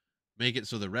make it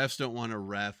so the refs don't want to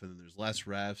ref, and then there's less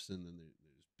refs, and then there's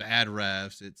bad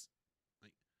refs. It's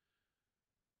like,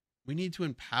 we need to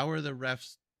empower the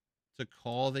refs to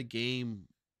call the game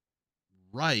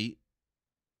right,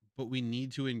 but we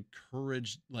need to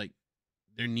encourage, like,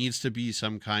 there needs to be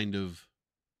some kind of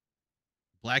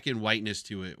black and whiteness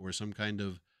to it, or some kind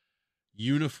of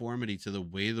uniformity to the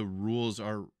way the rules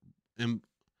are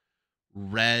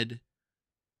read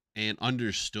and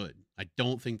understood. I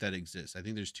don't think that exists. I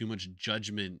think there's too much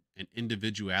judgment and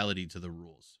individuality to the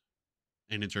rules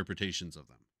and interpretations of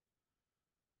them.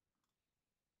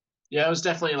 Yeah, it was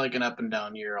definitely like an up and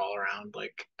down year all around.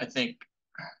 Like, I think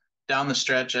down the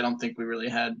stretch, I don't think we really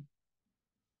had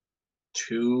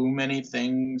too many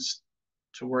things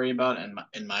to worry about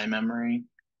in my memory.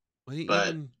 Well, But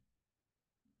even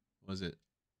was it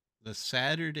the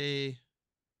Saturday,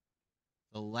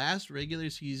 the last regular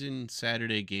season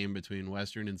Saturday game between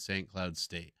Western and St. Cloud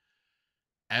State?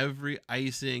 Every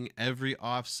icing, every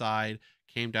offside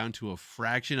came down to a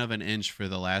fraction of an inch for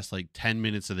the last like 10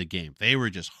 minutes of the game. They were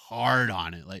just hard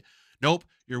on it. Like, nope,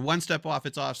 you're one step off,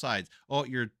 it's offsides. Oh,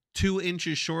 you're 2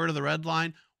 inches short of the red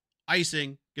line,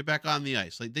 icing, get back on the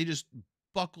ice. Like, they just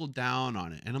buckled down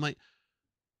on it. And I'm like,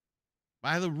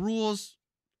 by the rules,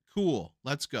 cool,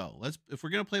 let's go. If we're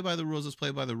gonna play by the rules, let's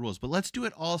play by the rules. But let's do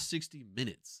it all 60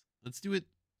 minutes. Let's do it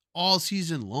all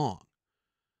season long.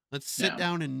 Let's sit yeah,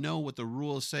 down and know what the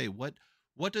rules say. What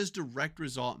does direct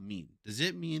result mean? Does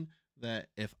it mean that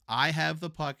if I have the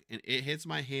puck and it hits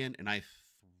my hand and I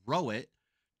throw it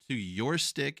to your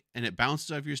stick and it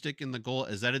bounces off your stick in the goal,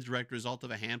 is that a direct result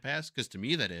of a hand pass? Because to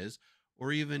me that is.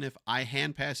 Or even if I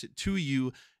hand pass it to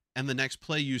you and the next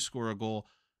play you score a goal,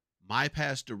 my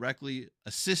pass directly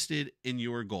assisted in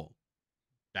your goal.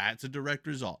 That's a direct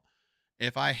result.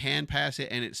 If I hand pass it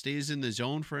and it stays in the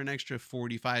zone for an extra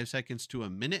 45 seconds to a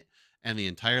minute and the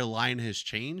entire line has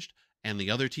changed and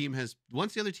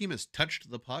once the other team has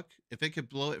touched the puck, if it could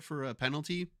blow it for a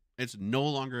penalty, it's no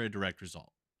longer a direct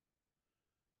result.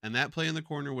 And that play in the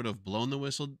corner would have blown the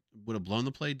whistle, would have blown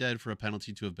the play dead for a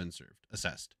penalty to have been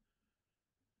assessed.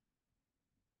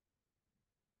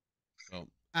 So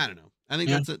I don't know. I think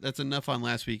yeah, that's enough on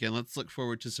last weekend. Let's look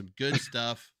forward to some good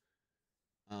stuff.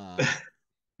 Um,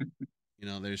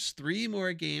 there's 3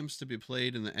 more games to be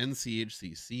played in the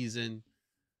NCHC season.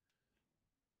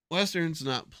 Western's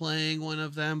not playing one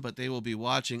of them, but they will be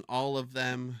watching all of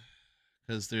them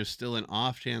because there's still an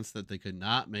off chance that they could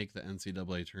not make the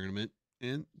NCAA tournament.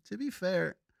 And to be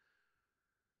fair,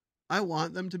 I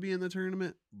want them to be in the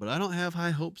tournament, but I don't have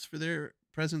high hopes for their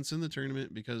presence in the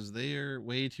tournament because they are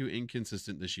way too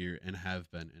inconsistent this year and have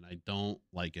been, and I don't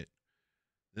like it.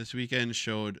 This weekend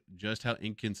showed just how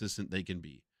inconsistent they can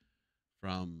be.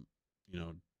 From,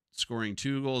 scoring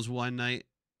 2 goals one night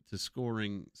to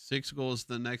scoring 6 goals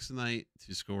the next night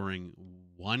to scoring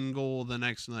 1 goal the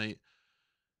next night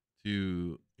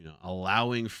to,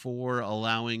 allowing 4,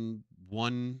 allowing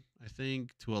 1, I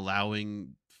think, to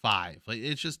allowing 5. Like,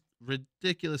 it's just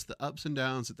ridiculous the ups and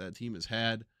downs that team has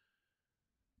had.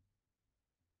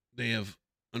 They have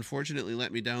unfortunately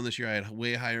let me down this year. I had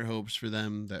way higher hopes for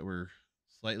them that were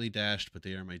slightly dashed, but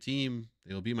they are my team.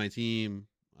 They will be my team.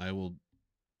 I will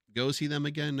go see them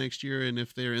again next year, and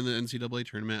if they're in the NCAA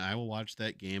tournament, I will watch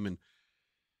that game and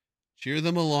cheer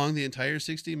them along the entire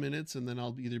 60 minutes, and then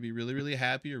I'll either be really, really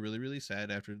happy or really, really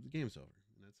sad after the game's over.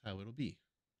 And that's how it'll be.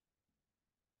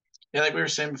 yeah. Like we were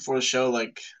saying before the show,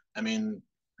 like I mean,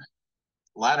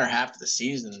 latter half of the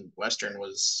season, Western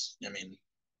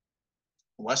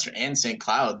and St.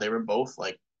 Cloud, they were both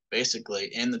like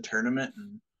basically in the tournament,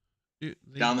 and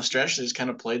They down the stretch they just kind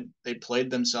of played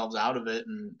themselves out of it,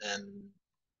 and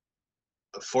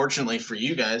fortunately for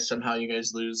you guys, somehow you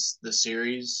guys lose the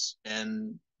series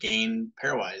and gain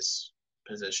pairwise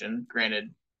position. Granted,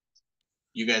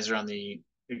 you guys are on the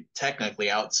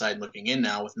technically outside looking in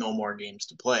now with no more games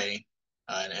to play,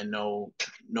 and no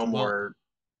well, more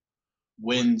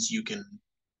we're wins you can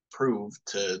prove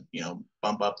to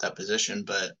bump up that position.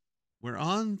 But we're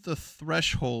on the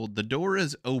threshold. The door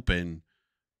is open.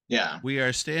 yeah, We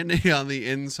are standing on the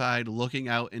inside, looking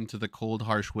out into the cold,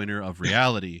 harsh winter of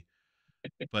reality.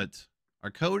 But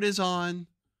our coat is on.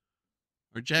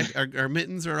 Our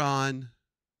mittens are on.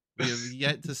 We have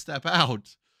yet to step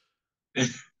out.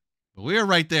 But we are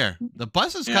right there. The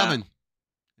bus is yeah, coming,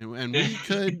 and we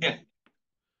could.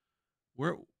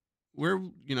 We're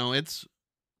it's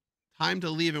time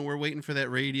to leave, and we're waiting for that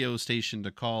radio station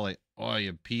to call. Like, oh,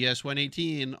 you PS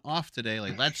 118 off today.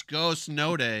 Like, let's go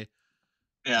snow day.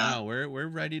 yeah. No, we're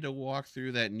ready to walk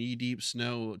through that knee deep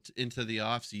snow into the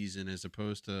off season, as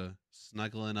opposed to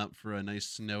snuggling up for a nice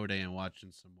snow day and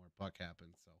watching some more puck happen.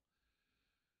 So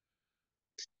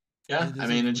Yeah, it I is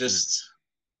mean, unfortunate.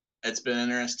 it's been an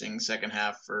interesting second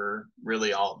half for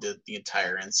really all the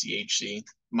entire NCHC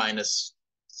minus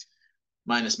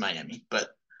Miami,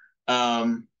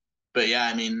 um, but yeah,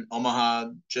 I mean,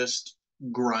 Omaha just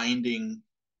grinding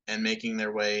and making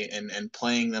their way and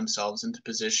playing themselves into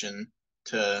position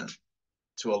to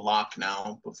to a lock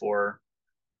now before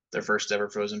their first ever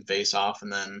Frozen face off,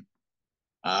 and then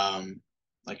um,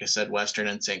 like I said, Western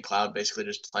and St. Cloud basically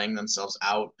just playing themselves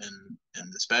out, and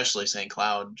especially St.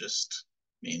 Cloud just.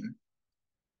 I mean,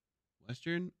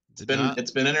 Western it's did been not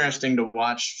it's been interesting to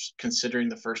watch considering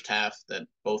the first half that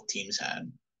both teams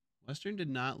had. Western did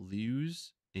not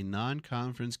lose a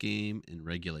non-conference game in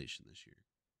regulation this year.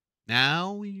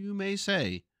 Now, you may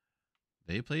say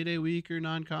they played a weaker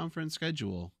non-conference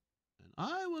schedule, and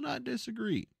I will not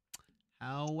disagree. Yeah.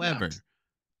 However,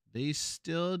 they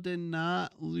still did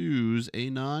not lose a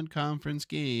non-conference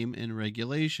game in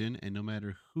regulation, and no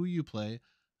matter who you play,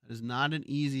 that is not an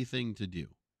easy thing to do.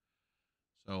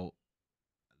 So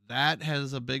that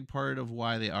has a big part of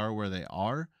why they are where they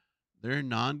are.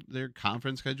 Their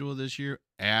conference schedule this year,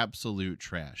 absolute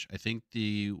trash. I think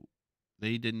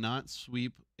they did not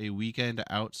sweep a weekend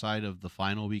outside of the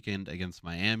final weekend against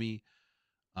Miami.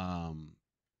 I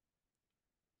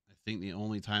think the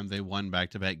only time they won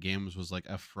back to back games was like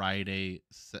a Friday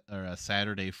or a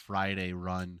Saturday Friday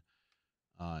run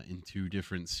in two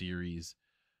different series.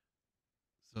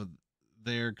 So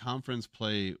their conference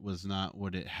play was not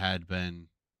what it had been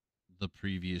the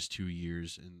previous 2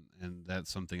 years, and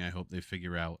that's something I hope they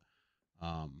figure out.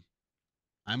 Um,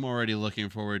 I'm already looking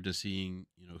forward to seeing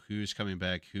who's coming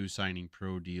back, who's signing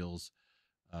pro deals.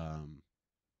 Um,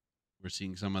 we're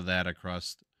seeing some of that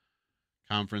across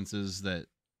conferences that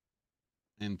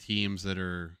and teams that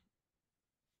are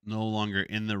no longer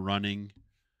in the running.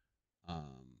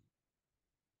 Um,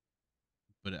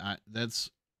 but that's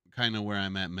kind of where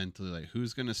I'm at mentally. Like,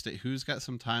 who's gonna stay? Who's got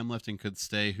some time left and could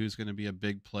stay? Who's gonna be a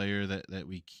big player that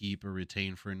we keep or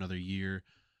retain for another year?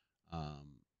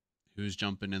 Um, who's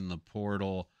jumping in the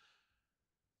portal?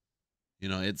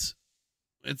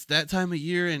 It's that time of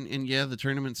year, and yeah, the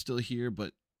tournament's still here,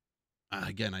 but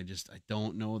again, I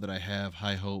don't know that I have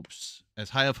high of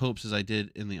hopes as I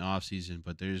did in the off season.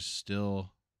 But there's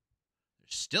still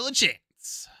a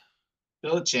chance.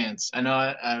 Still a chance. I know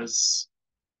I've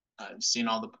seen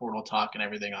all the portal talk and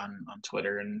everything on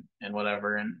Twitter and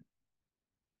whatever, and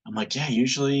I'm like, yeah,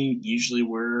 usually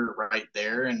we're right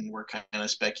there, and we're kind of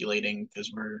speculating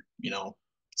because we're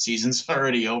season's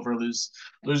already over, lose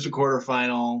the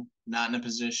quarterfinal, not in a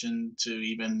position to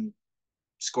even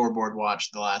scoreboard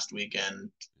watch the last weekend.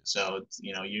 So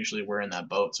usually we're in that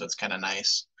boat, so it's kind of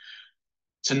nice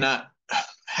to not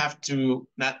have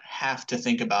to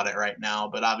think about it right now.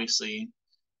 But obviously,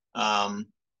 um,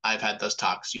 I've had those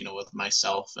talks, with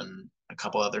myself and a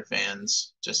couple other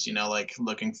fans, just like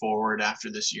looking forward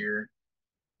after this year,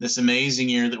 this amazing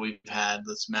year that we've had,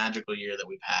 this magical year that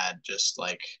we've had. Just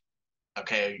like,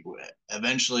 okay,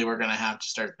 eventually we're gonna have to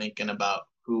start thinking about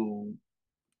who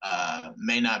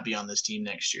may not be on this team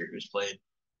next year, who's played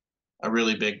a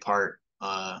really big part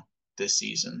this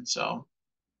season. So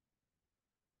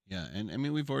Yeah, and I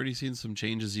mean we've already seen some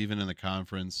changes even in the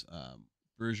conference.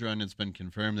 Bergeron, it's been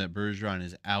confirmed that Bergeron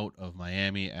is out of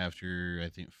Miami after I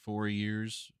think 4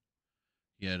 years.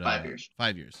 He had 5 years.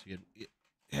 5 years. He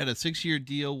had a 6 year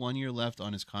deal, 1 year left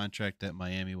on his contract that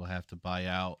Miami will have to buy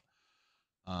out.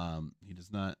 He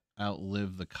does not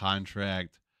outlive the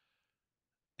contract.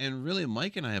 And really,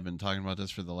 Mike and I have been talking about this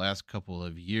for the last couple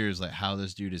of years, like how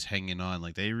this dude is hanging on.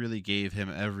 Like they really gave him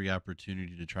every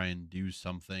opportunity to try and do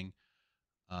something.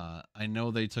 I know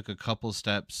they took a couple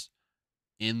steps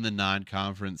in the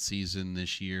non-conference season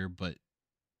this year, but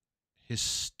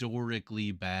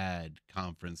historically bad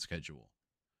conference schedule.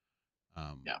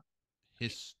 Um, Yeah.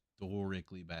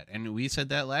 historically bad, and we said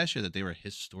that last year that they were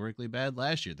historically bad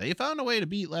last year. They found a way to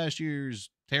beat last year's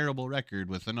terrible record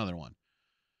with another one.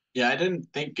 Yeah, I didn't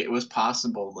think it was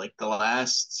possible. Like the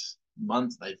last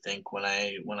month, I think when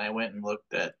I went and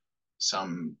looked at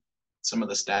some some of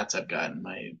the stats I've got in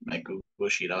my Google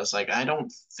sheet, I was like, I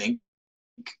don't think.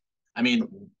 I mean,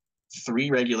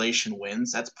 three regulation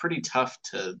wins. That's pretty tough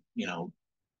to.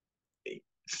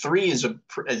 Three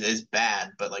is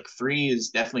bad, but like three is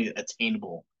definitely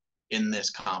attainable in this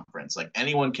conference. Like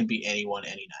anyone can beat anyone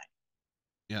any night.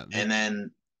 Yeah, And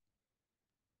then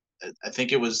I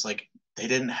think it was like they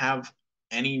didn't have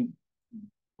any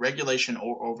regulation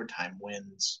or overtime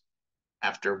wins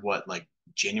after what, like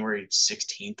January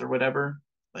 16th or whatever.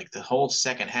 Like the whole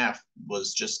second half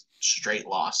was just straight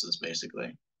losses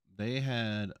basically. they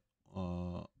had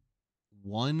uh,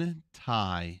 one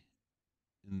tie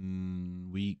in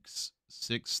weeks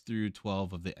 6 through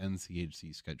 12 of the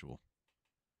NCHC schedule.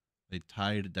 They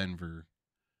tied Denver,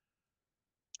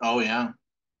 Oh yeah.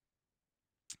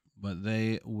 but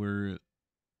they were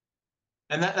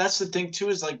And that's the thing too,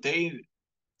 is like they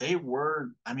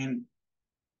were, I mean,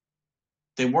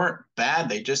 they weren't bad.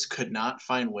 They just could not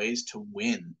find ways to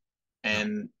win. no.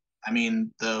 And I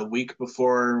mean, the week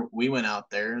before we went out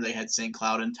there, they had St.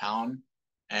 Cloud in town,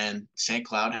 and St.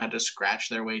 Cloud had to scratch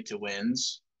their way to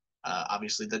wins.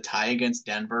 Obviously, the tie against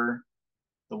Denver,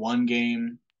 the one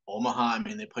game, Omaha. I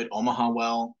mean, they played Omaha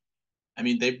well. I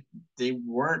mean, they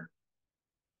weren't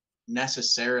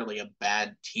necessarily a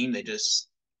bad team. They just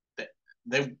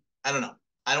they I don't know.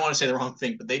 I don't want to say the wrong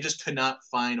thing, but they just could not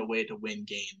find a way to win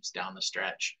games down the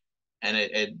stretch, and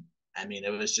it I mean,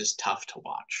 it was just tough to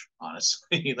watch,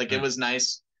 honestly. Like Yeah. it was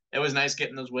nice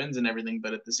getting those wins and everything,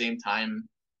 but at the same time,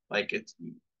 like it's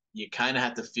you kind of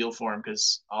have to feel for them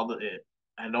because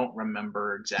I don't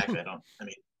remember exactly. I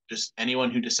mean, just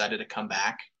anyone who decided to come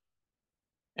back.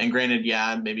 And granted,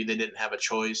 yeah, maybe they didn't have a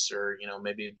choice, or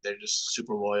maybe they're just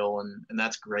super loyal, and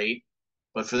that's great.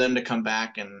 But for them to come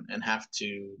back and have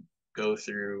to go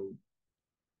through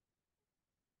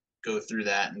go through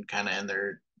that and kind of end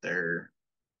their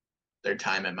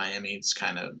time at Miami, it's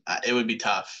kind of it would be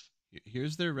tough.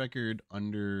 Here's their record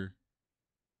under,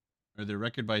 or their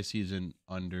record by season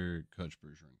under Coach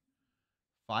Bergeron.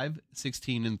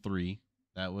 5-16-3.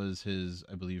 That was his,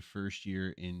 I believe, first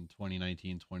year in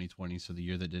 2019-2020, so the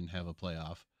year that didn't have a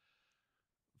playoff.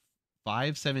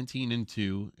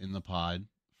 5-17-2 in the pod.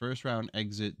 First round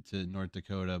exit to North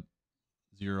Dakota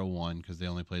 0-1 because they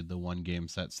only played the one game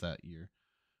sets that year.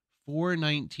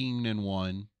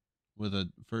 4-19-1 with a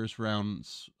first round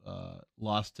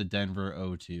loss to Denver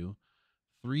 0-2.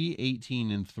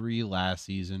 3-18-3 last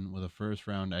season with a first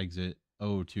round exit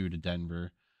 0-2 to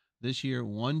Denver. This year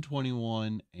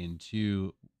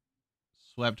 121-2,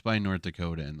 swept by North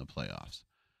Dakota in the playoffs.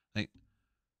 Like,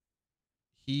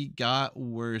 he got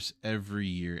worse every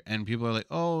year, and people are like,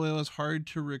 "Oh, it was hard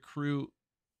to recruit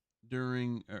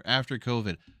during or after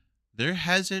COVID." There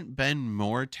hasn't been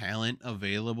more talent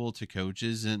available to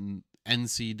coaches in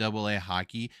NCAA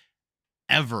hockey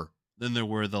ever than there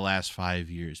were the last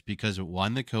 5 years, because it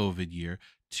won the COVID year,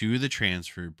 two, the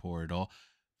transfer portal,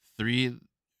 three,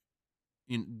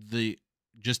 the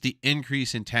just the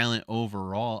increase in talent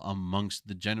overall amongst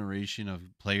the generation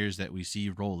of players that we see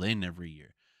roll in every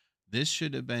year. This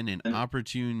should have been an And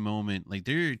opportune moment. Like,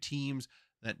 there are teams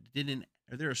that didn't,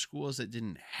 or there are schools that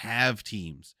didn't have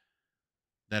teams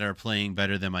that are playing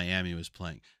better than Miami was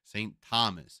playing. St.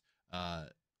 Thomas,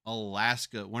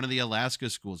 Alaska, one of the Alaska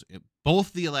schools,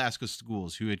 both the Alaska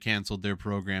schools who had canceled their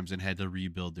programs and had to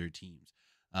rebuild their teams.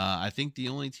 I think the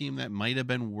only team that might have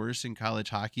been worse in college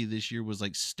hockey this year was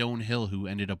like Stonehill, who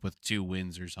ended up with 2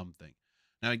 wins or something.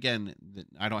 Now, again,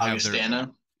 I don't have their,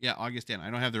 Augustana. yeah, Augustana. I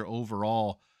don't have their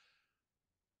overall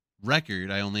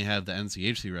record. I only have the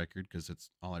NCHC record because it's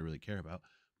all I really care about.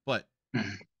 But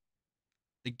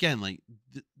again, like,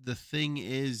 the thing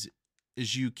is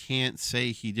you can't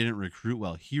say he didn't recruit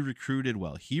well. He recruited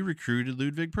well. He recruited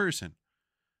Ludwig Person,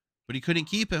 but he couldn't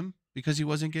keep him because he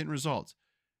wasn't getting results.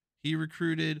 He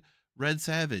recruited Red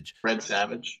Savage. Red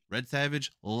Savage. Red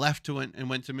Savage left and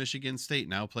went to Michigan State.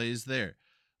 Now plays there.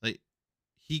 Like,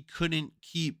 he couldn't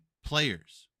keep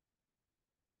players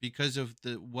because of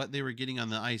what they were getting on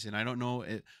the ice. And I don't know,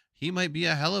 he might be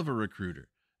a hell of a recruiter,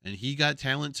 and he got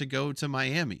talent to go to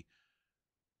Miami,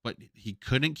 but he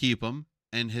couldn't keep them,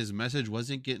 and his message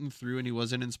wasn't getting through, and he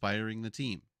wasn't inspiring the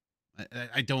team.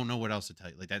 I don't know what else to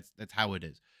tell you. Like, that's how it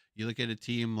is. You look at a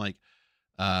team like,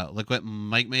 look what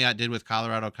Mike Mayotte did with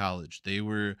Colorado College. They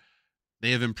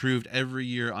have improved every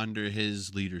year under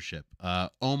his leadership.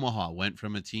 Omaha went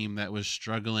from a team that was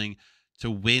struggling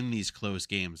to win these close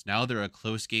games. Now they're a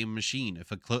close game machine.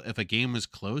 If a game was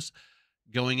close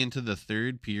going into the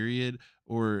third period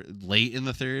or late in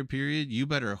the third period, you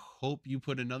better hope you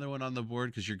put another one on the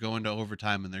board, because you're going to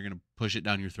overtime and they're going to push it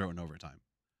down your throat in overtime.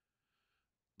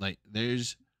 Like,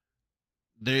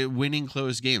 they're winning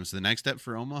close games. So the next step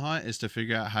for Omaha is to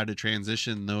figure out how to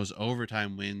transition those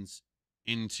overtime wins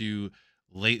into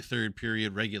late third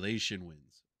period regulation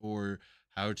wins, or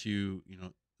how to,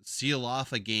 seal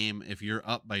off a game if you're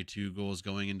up by 2 goals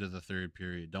going into the third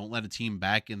period. Don't let a team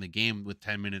back in the game with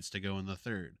 10 minutes to go in the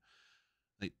third.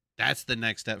 Like, that's the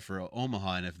next step for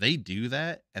Omaha. And if they do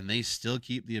that and they still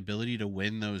keep the ability to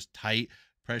win those tight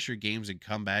pressure games and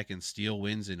come back and steal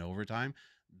wins in overtime,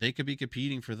 they could be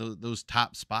competing for those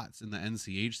top spots in the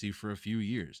NCHC for a few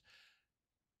years.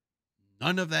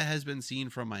 None of that has been seen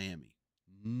from Miami.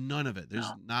 None of it.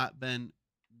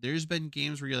 There's been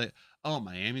games where you're like, oh,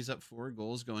 Miami's up 4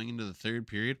 goals going into the third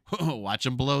period. Watch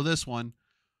them blow this one.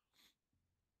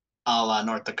 A la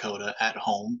North Dakota at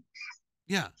home.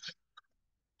 Yeah.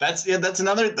 That's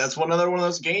one of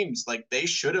those games. Like, they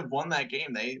should have won that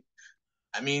game. They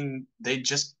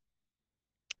just.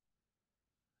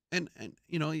 And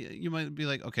you might be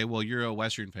like, okay, well, you're a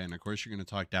Western fan. Of course, you're going to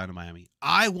talk down to Miami.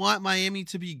 I want Miami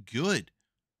to be good.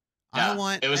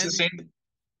 Yeah, it was the same.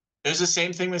 It was the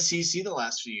same thing with CC the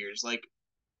last few years. Like,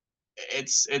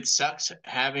 it sucks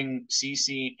having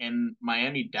CC and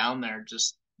Miami down there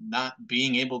just not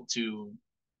being able to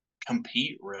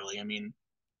compete, really. I mean,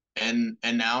 and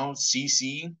now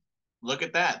CC, look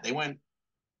at that.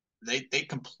 they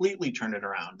completely turned it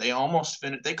around. They almost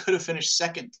finished. They could have finished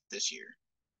second this year.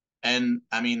 And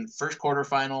I mean, first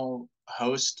quarterfinal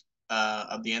host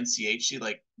of the NCHC,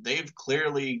 like they've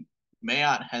clearly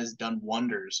Mayotte has done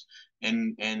wonders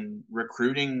in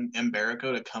recruiting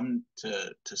Mberico to come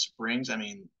to Springs. I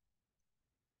mean,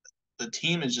 the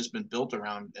team has just been built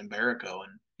around Mberico,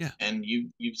 Yeah. and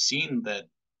you've seen that.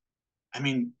 I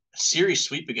mean, a series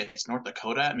sweep against North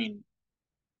Dakota. I mean,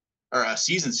 or a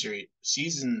season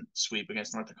sweep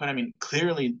against North Dakota. I mean,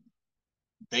 clearly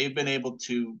they've been able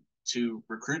to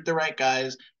recruit the right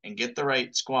guys and get the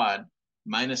right squad,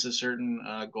 minus a certain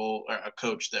goal or a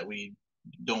coach that we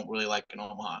don't really like in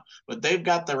Omaha. But they've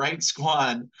got the right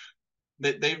squad.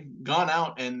 That they've gone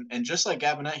out and just like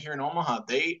Gabonette here in Omaha,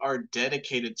 they are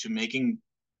dedicated to making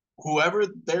whoever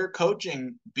they're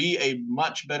coaching be a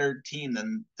much better team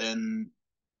than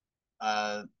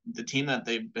the team that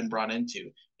they've been brought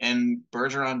into. And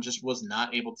Bergeron just was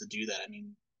not able to do that. I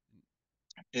mean,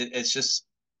 it's just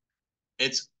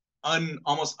it's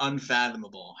almost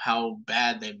unfathomable how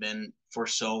bad they've been for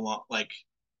so long. Like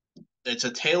it's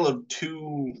a tale of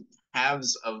two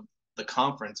halves of the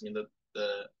conference. I mean,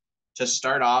 the to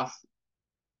start off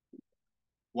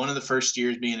one of the first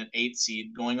years being an 8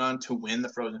 seed, going on to win the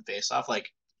Frozen Faceoff, like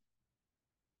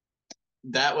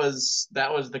that was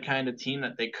the kind of team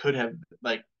that they could have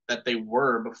like that they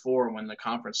were before when the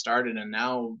conference started, and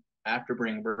now after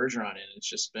bringing Bergeron in, it's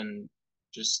just been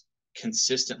just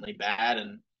consistently bad.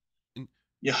 And And,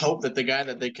 you hope that the guy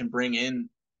that they can bring in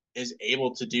is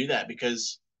able to do that,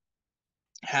 because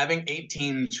having 8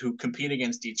 teams who compete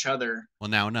against each other. well,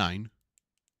 now 9.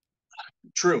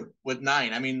 True, with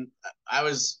 9. I mean, I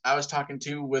was talking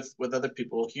to with other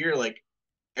people here, like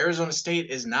Arizona State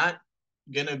is not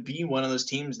going to be one of those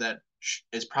teams that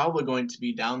is probably going to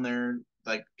be down there.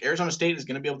 Like Arizona State is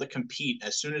going to be able to compete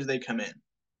as soon as they come in.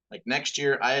 Like next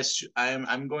year,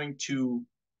 I'm going to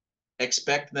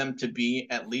expect them to be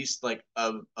at least like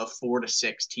a 4 to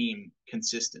 6 team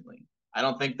consistently. I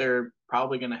don't think they're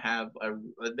probably going to have a.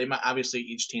 They might obviously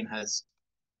each team has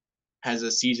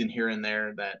a season here and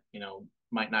there that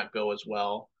might not go as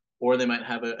well, or they might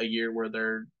have a year where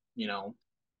they're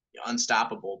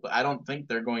unstoppable. But I don't think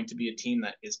they're going to be a team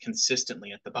that is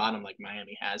consistently at the bottom like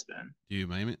Miami has been. Dude,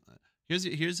 Miami.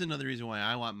 Here's another reason why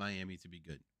I want Miami to be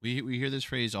good. We hear this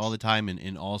phrase all the time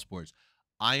in all sports.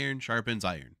 Iron sharpens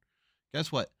iron.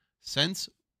 Guess what? Since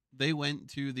they went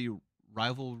to the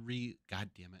rivalry, god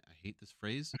damn it, I hate this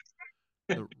phrase.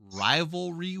 The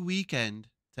rivalry weekend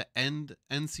to end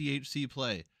NCHC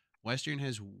play, Western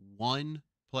has one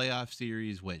playoff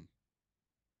series win.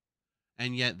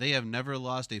 And yet they have never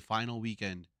lost a final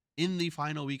weekend in the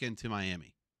final weekend to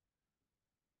Miami.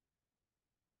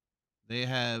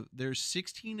 They're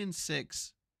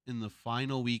 16-6 in the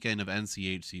final weekend of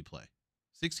NCHC play.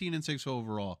 16-6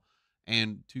 overall.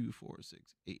 And 2, 4, 6,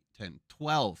 8, 10,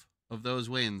 12 of those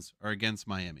wins are against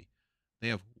Miami. They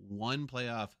have one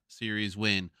playoff series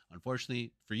win.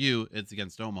 Unfortunately for you, it's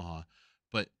against Omaha.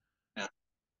 But Yeah.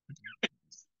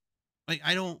 like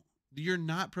they're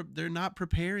not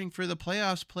preparing for the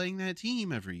playoffs playing that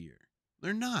team every year.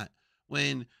 They're not.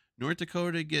 When North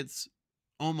Dakota gets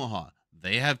Omaha,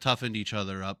 they have toughened each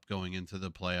other up going into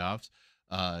the playoffs.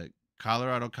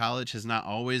 Colorado College has not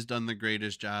always done the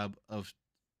greatest job of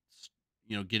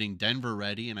getting Denver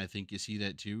ready, and I think you see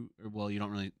that too. Well, you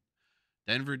don't really.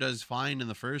 Denver does fine in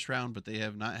the first round, but they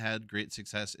have not had great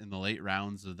success in the late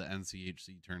rounds of the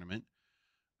NCHC tournament.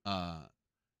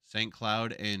 St.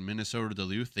 Cloud and Minnesota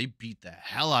Duluth, they beat the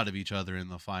hell out of each other in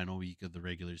the final week of the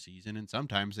regular season, and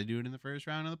sometimes they do it in the first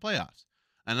round of the playoffs.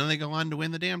 And then they go on to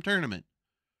win the damn tournament.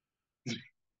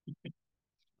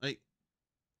 Like,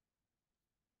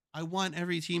 I want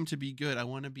every team to be good. I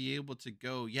want to be able to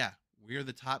go, yeah, we're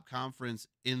the top conference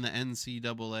in the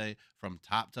NCAA from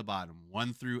top to bottom,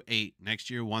 1 through 8. Next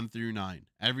year, 1 through 9.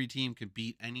 Every team can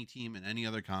beat any team in any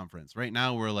other conference. Right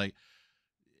now, we're like,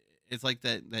 it's like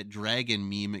that dragon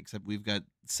meme, except we've got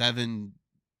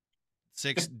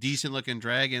 6 decent looking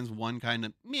dragons, one kind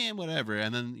of man, whatever,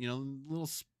 and then little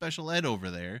special ed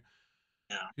over there,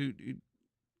 Yeah. who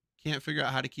can't figure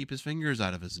out how to keep his fingers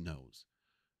out of his nose.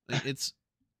 Like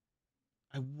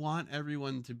I want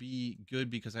everyone to be good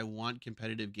because I want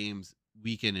competitive games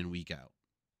week in and week out.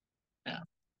 Yeah.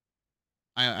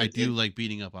 I do like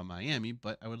beating up on Miami,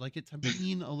 but I would like it to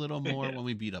mean a little more Yeah. when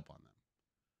we beat up on them.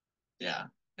 Yeah.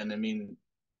 And I mean,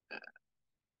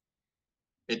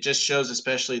 it just shows,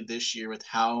 especially this year, with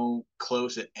how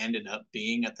close it ended up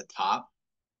being at the top.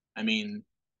 I mean,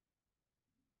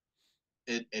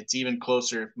 it's even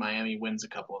closer if Miami wins a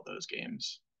couple of those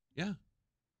games. Yeah.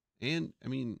 And I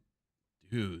mean,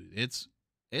 dude,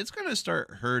 it's going to start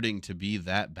hurting to be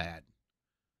that bad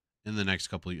in the next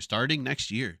couple of years. Starting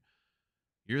next year,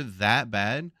 you're that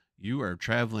bad. You are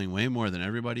traveling way more than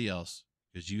everybody else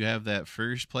because you have that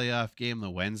first playoff game the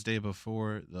Wednesday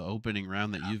before the opening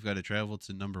round that you've got to travel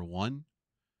to number one.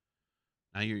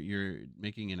 Now you're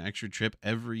making an extra trip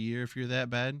every year if you're that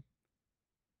bad.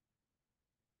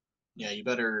 Yeah, you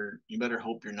better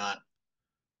hope you're not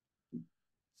on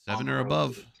Seven the or road to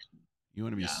above. the You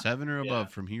want to be yeah. 7 or Yeah.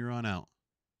 above from here on out.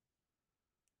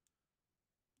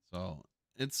 So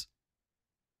it's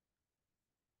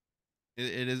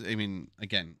it is. I mean,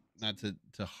 again, not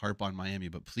to harp on Miami,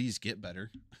 but please get better,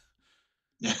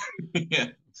 Yeah. Yeah.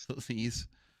 please.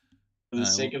 For the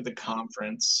sake of the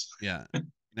conference. Yeah.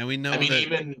 Now we I know mean, that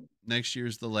even next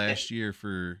year's the last year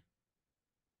for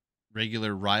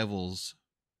regular rivals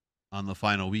on the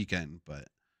final weekend, but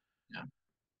yeah.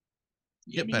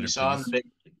 I get mean, you better, saw in please.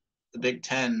 the Big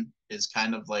Ten is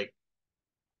kind of like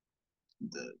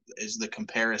the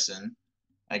comparison,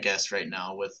 I guess, right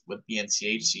now with the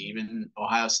NCHC. Even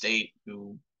Ohio State,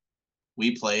 who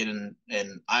we played, and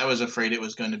I was afraid it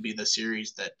was going to be the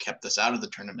series that kept us out of the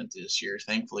tournament this year.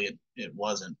 Thankfully, it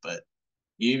wasn't. But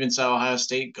you even saw Ohio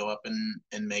State go up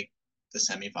and make the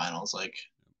semifinals. Like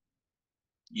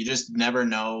you just never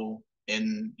know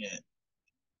in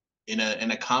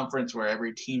a conference where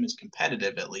every team is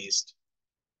competitive. At least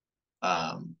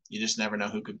you just never know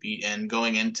who could beat. And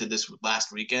going into this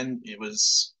last weekend, it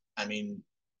was. I mean,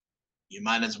 you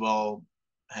might as well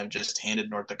have just handed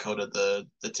North Dakota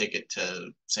the ticket to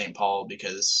St. Paul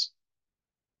because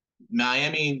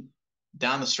Miami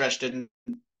down the stretch didn't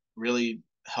really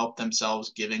help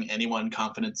themselves giving anyone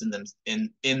confidence in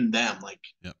them. Like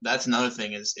Yep. that's another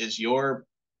thing is your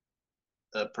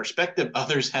the perspective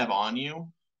others have on you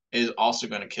is also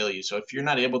going to kill you. So if you're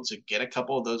not able to get a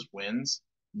couple of those wins,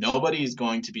 nobody is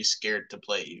going to be scared to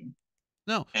play you.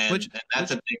 No, And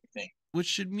that's which a big thing. which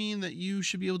should mean that you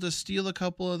should be able to steal a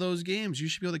couple of those games. You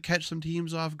should be able to catch some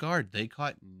teams off guard. They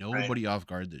caught Right. nobody off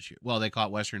guard this year. Well, they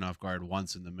caught Western off guard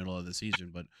once in the middle of the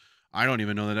season, but I don't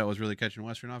even know that was really catching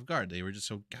Western off guard. They were just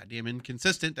so goddamn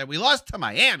inconsistent that we lost to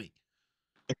Miami.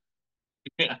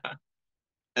 Yeah.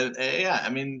 Yeah, I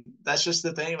mean, that's just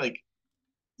the thing. Like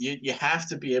you have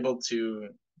to be able to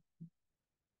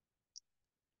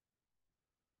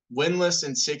winless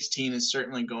in 16 is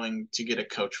certainly going to get a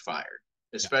coach fired,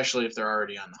 Yeah. especially if they're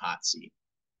already on the hot seat.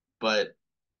 But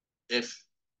if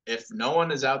if no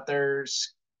one is out there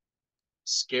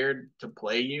scared to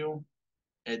play you,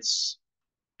 it's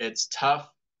it's tough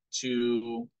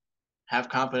to have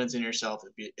confidence in yourself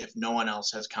if no one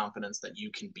else has confidence that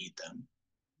you can beat them.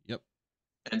 Yep.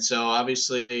 And so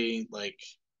obviously, like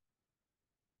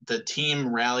the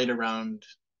team rallied around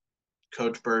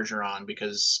Coach Bergeron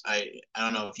because I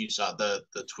don't know if you saw the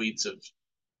tweets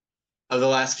of the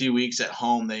last few weeks at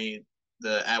home.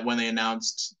 When they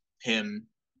announced him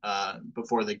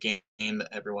before the game, that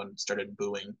everyone started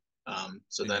booing.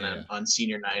 So Yeah, then yeah. on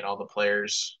senior night, all the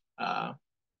players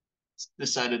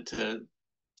decided to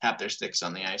tap their sticks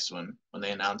on the ice when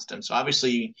they announced him. So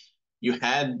obviously, you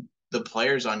had the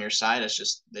players on your side. It's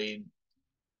just they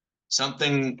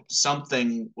something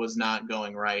was not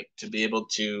going right to be able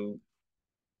to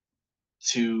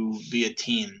be a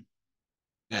team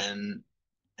Yeah.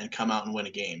 and come out and win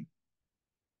a game.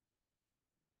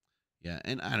 Yeah,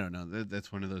 and I don't know.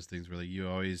 That's one of those things where like, you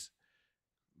always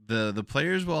the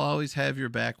players will always have your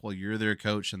back while you're their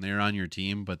coach and they're on your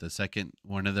team, but the second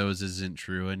one of those isn't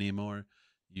true anymore,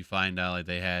 you find out like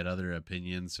they had other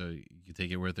opinions, so you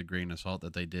take it with a grain of salt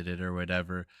that they did it or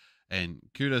whatever. And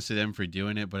kudos to them for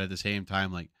doing it, but at the same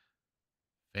time, like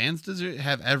fans deserve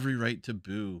have every right to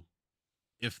boo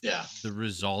if Yeah. the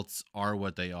results are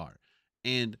what they are.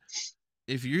 And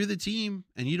if you're the team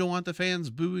and you don't want the fans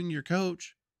booing your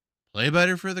coach, play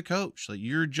better for the coach. Like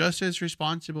you're just as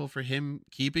responsible for him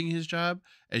keeping his job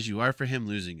as you are for him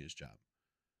losing his job.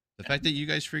 The fact that you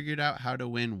guys figured out how to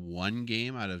win one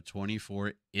game out of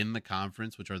 24 in the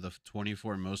conference, which are the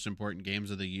 24 most important games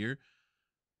of the year,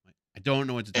 I don't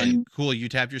know what to tell you. And Cool, you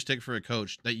tapped your stick for a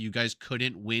coach that you guys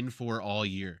couldn't win for all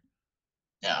year.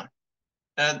 yeah,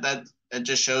 that it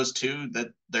just shows too that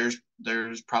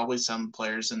there's probably some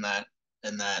players in that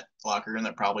locker room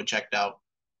that probably checked out.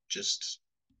 Just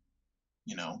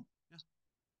you know, Yeah.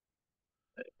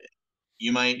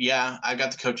 you might, yeah, I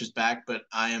got the coach's back, but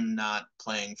I am not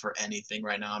playing for anything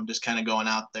right now. I'm just kind of going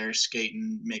out there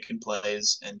skating, making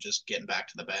plays, and just getting back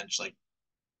to the bench. Like,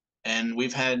 and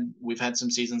we've had some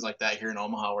seasons like that here in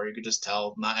Omaha where you could just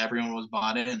tell not everyone was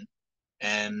bought in,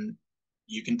 and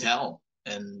you can tell.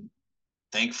 And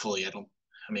thankfully, I don't.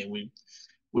 I mean,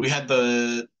 we had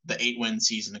the 8-win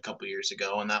season a couple years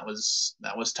ago, and that was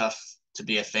tough to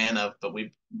be a fan of, but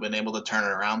we've been able to turn it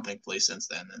around thankfully since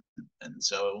then. And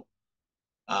so,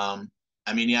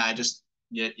 I mean, yeah, I just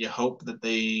you hope that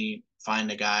they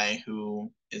find a guy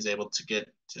who is able to get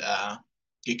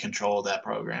control of that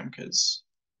program because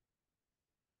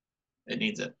it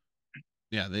needs it.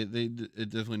 Yeah, it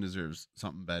definitely deserves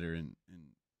something better, and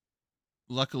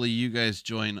luckily you guys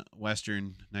join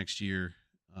Western next year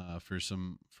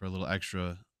for a little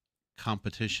extra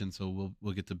competition, so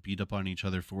we'll get to beat up on each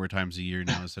other 4 times a year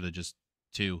now instead of just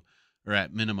 2, or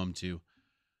at minimum 2.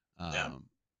 Yeah, Um,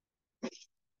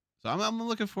 so I'm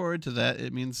looking forward to that.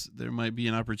 It means there might be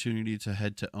an opportunity to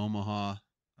head to Omaha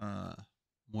uh,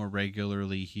 more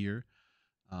regularly here.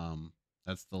 Um,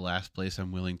 that's the last place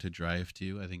I'm willing to drive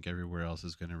to. I think everywhere else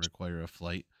is going to require a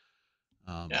flight.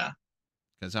 yeah,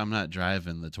 Because I'm not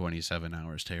driving the 27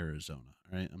 hours to Arizona.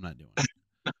 Right? I'm not doing it.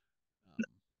 Um,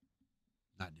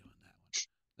 not doing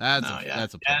that one. no, yeah,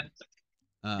 That's a yeah,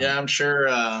 plan. yeah.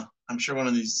 Um, I'm sure one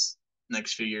of these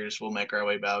next few years we'll make our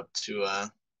way out to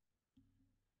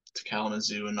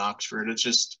Kalamazoo and Oxford. It's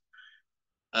just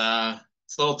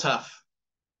it's a little tough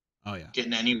oh yeah,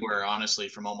 getting anywhere, honestly,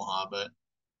 from Omaha, but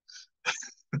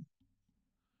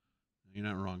you're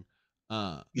not wrong.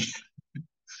 Uh,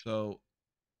 so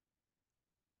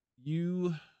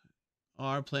you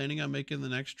are planning on making the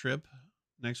next trip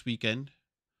next weekend,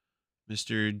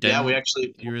 Mister yeah, we Den.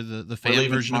 actually You're the we're fan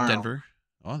leaving version of tomorrow. Denver.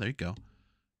 Oh, there you go.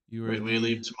 You are We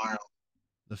leave tomorrow.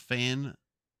 the fan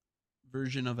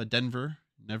version of a Denver.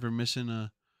 Never missing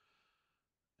a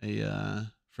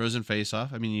Frozen face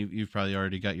off. I mean, you've probably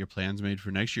already got your plans made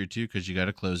for next year too, because you got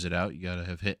to close it out. You got to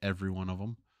have hit every one of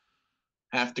them.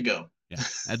 Have to go. Yeah.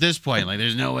 At this point, like,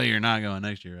 there's no way you're not going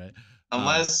next year, right?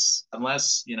 Unless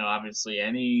obviously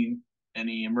any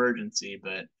emergency,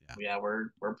 but Yeah. yeah,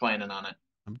 we're planning on it.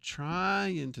 I'm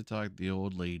trying to talk the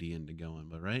old lady into going,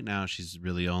 but right now she's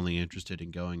really only interested in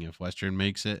going if Western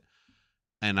makes it.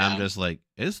 And I'm Yeah. just like,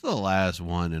 it's the last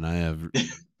one, and I have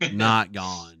not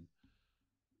gone.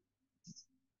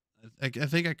 I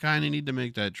think I kind of need to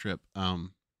make that trip.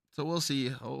 So we'll see.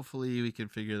 Hopefully we can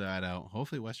figure that out.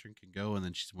 Hopefully Western can go, and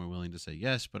then she's more willing to say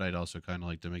yes. But I'd also kind of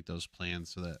like to make those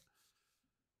plans so that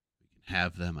we can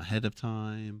have them ahead of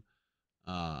time,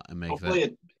 and make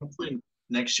that. Hopefully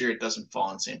next year it doesn't fall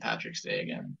on St. Patrick's Day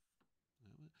again.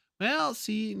 Well,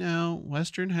 see, now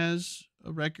Western has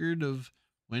a record of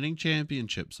winning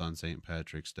championships on St.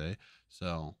 Patrick's Day,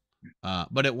 so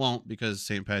but it won't, because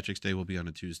St. Patrick's Day will be on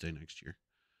a Tuesday next year.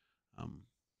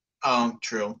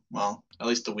 True. Well, at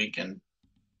least the weekend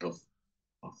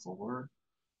before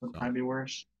would So probably be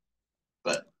worse.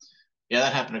 But yeah,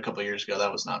 that happened a couple years ago.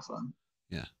 That was not fun.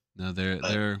 yeah, now their But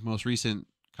their most recent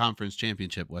conference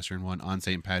championship, Western won on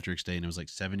St. Patrick's Day, and it was like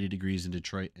 70 degrees in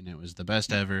Detroit, and it was the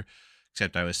best ever.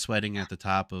 Except I was sweating at the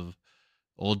top of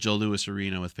old Joe Louis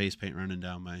Arena with face paint running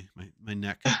down my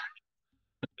neck.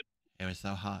 It was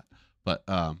so hot. But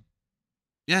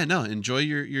yeah, no, enjoy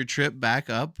your trip back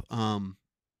up.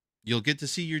 You'll get to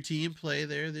see your team play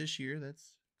there this year.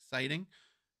 That's exciting.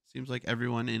 Seems like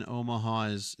everyone in Omaha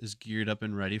is geared up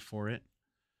and ready for it.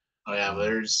 oh yeah, Um,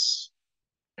 there's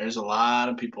a lot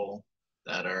of people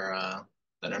that are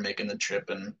making the trip,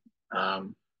 and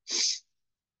um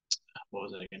what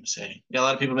was I going to say? Yeah, a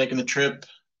lot of people making the trip.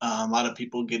 A lot of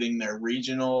people getting their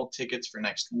regional tickets for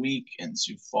next week in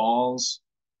Sioux Falls.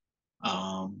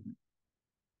 Um,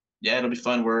 yeah, it'll be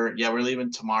fun. We're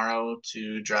leaving tomorrow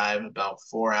to drive about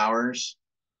 4 hours,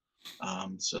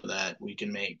 so that we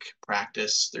can make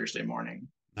practice Thursday morning.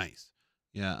 nice.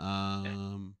 Yeah.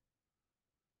 Yeah.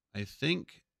 I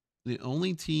think the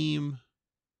only team,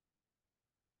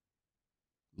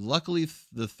 luckily,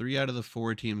 the 3 out of the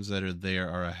 4 teams that are there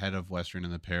are ahead of Western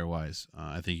in the pairwise.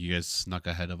 I think you guys snuck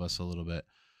ahead of us a little bit.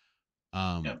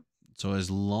 Yeah. So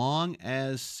as long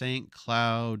as St.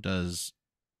 Cloud does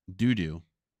doo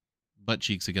butt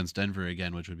cheeks against Denver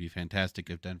again, which would be fantastic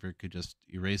if Denver could just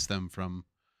erase them from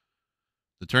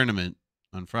the tournament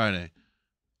on Friday,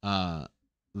 uh,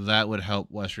 that would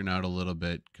help Western out a little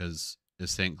bit, because if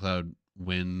St. Cloud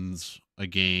wins a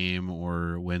game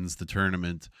or wins the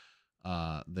tournament,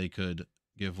 they could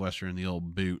give Western the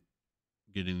old boot,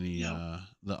 getting Yeah.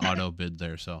 the auto bid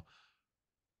there. So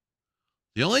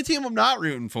the only team I'm not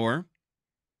rooting for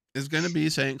is going to be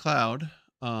St. Cloud.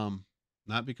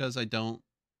 Not because I don't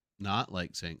not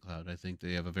like St. Cloud. I think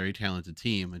they have a very talented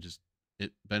team.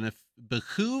 It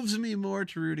behooves me more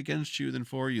to root against you than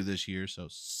for you this year. So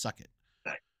suck it.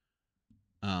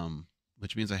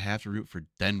 Which means I have to root for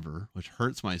Denver, which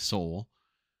hurts my soul.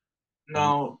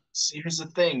 No, see, here's the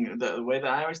thing. The way that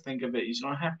I always think of it is you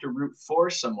don't have to root for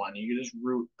someone. You can just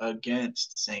root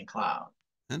against St. Cloud.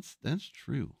 That's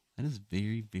true. That is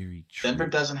very, very Denver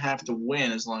true. doesn't have to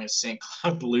win as long as St.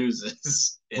 Cloud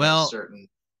loses in a Well, certain.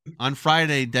 on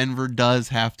Friday, Denver does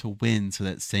have to win so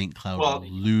that St. Cloud Well, I'm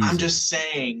loses. just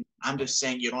saying. I'm just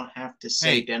saying you don't have to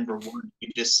say Hey, Denver won. You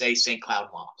just say St. Cloud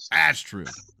lost. that's true.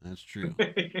 That's true.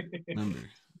 Remember,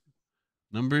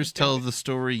 numbers tell the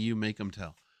story. You make them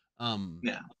tell.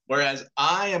 Yeah. Whereas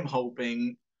I am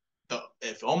hoping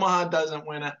if Omaha doesn't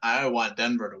win it, I want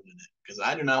Denver to win it because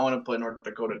I do not want to play North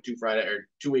Dakota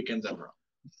 2 weekends in a row.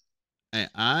 Hey,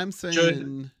 I'm Should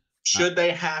saying, should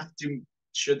they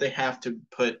have to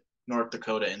put North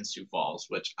Dakota in Sioux Falls,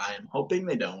 which I am hoping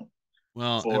they don't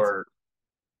well, for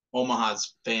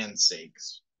Omaha's fans'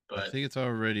 sakes. I But think it's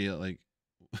already like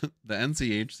the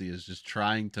NCHC is just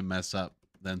trying to mess up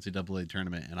the NCAA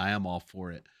tournament, and I am all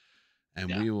for it. And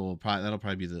yeah, we will probably that'll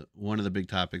probably be the one of the big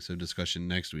topics of discussion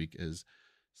next week is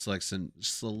selection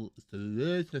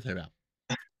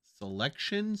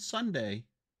Sunday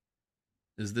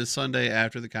is this Sunday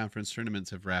after the conference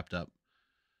tournaments have wrapped up,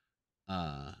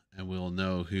 and we'll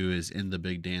know who is in the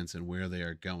big dance and where they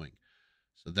are going.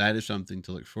 So that is something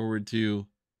to look forward to.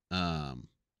 Um,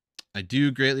 I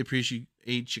do greatly appreciate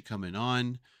you coming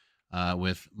on.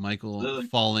 With Michael absolutely.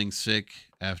 falling sick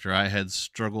after I had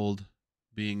struggled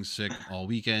being sick all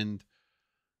weekend.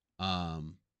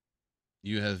 Um,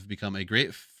 you have become a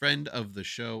great friend of the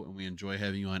show, and we enjoy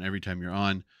having you on every time you're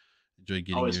on. Enjoy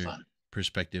getting Always your fun.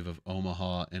 perspective of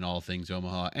Omaha and all things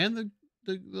Omaha, and the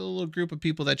little group of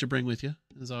people that you bring with you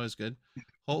is always good.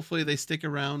 Hopefully, they stick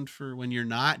around for when you're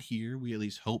not here. We at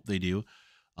least hope they do.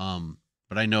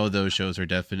 But I know those shows are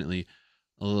definitely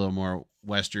a little more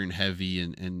Western heavy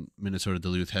and Minnesota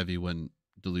Duluth heavy when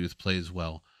Duluth plays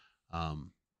well.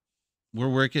 Um, we're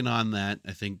working on that.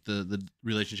 I think the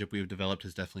relationship we've developed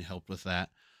has definitely helped with that.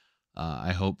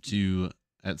 I hope to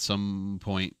at some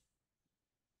point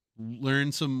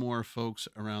learn some more folks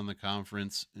around the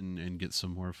conference and get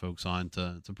some more folks on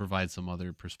to provide some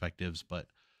other perspectives. But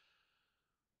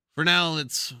for now,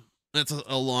 that's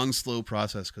a long, slow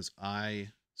process because I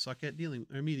suck at dealing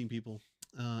or meeting people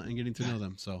and getting to know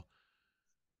them. So,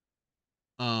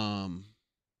 um,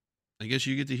 I guess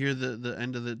you get to hear the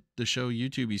end of the show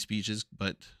YouTubey speeches,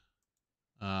 but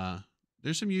uh,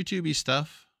 there's some YouTubey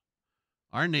stuff.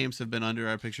 Our names have been under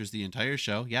our pictures the entire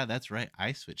show. Yeah, that's right.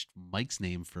 I switched Mike's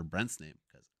name for Brent's name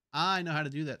because I know how to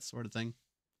do that sort of thing,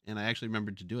 and I actually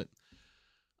remembered to do it.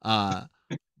 Uh,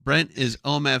 Brent is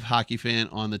OMAV hockey fan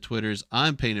on the Twitters.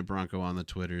 I'm Painted Bronco on the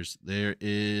Twitters. There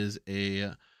is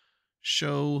a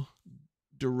show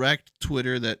direct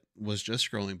Twitter that was just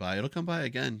scrolling by. It'll come by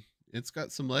again. It's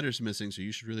got some letters missing, so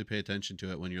you should really pay attention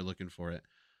to it when you're looking for it.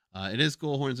 It is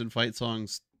Goal Horns and Fight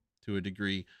Songs to a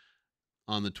degree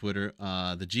on the Twitter.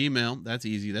 The Gmail, that's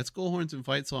easy. That's Goal Horns and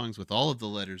Fight Songs with all of the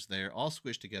letters there, all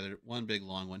squished together, one big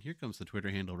long one. Here comes the Twitter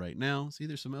handle right now. See,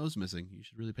 there's some O's missing. You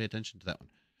should really pay attention to that one.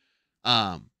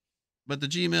 But the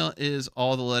Gmail is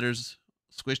all the letters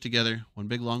squished together, one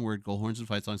big long word,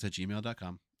 goalhornsandfightsongs at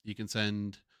gmail.com. You can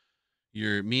send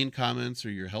your mean comments or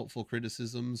your helpful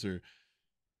criticisms or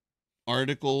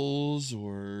articles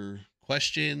or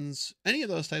questions, any of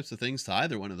those types of things to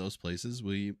either one of those places.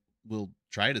 We will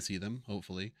try to see them,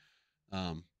 hopefully.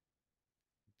 Um,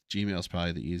 Gmail is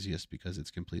probably the easiest because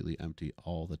it's completely empty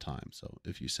all the time. So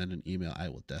if you send an email, I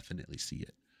will definitely see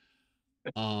it.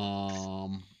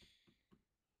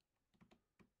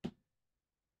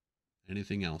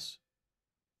 Anything else?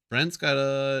 Brent's got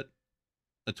a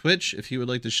Twitch. If he would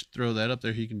like to throw that up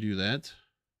there, he can do that.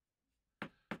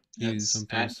 That's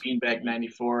Sometimes at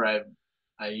Beanbag94.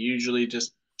 I usually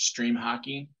just stream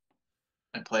hockey.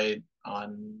 I played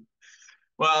on.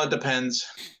 Well, it depends.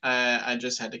 I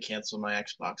just had to cancel my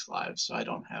Xbox Live, so I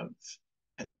don't have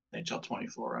NHL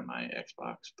 24 on my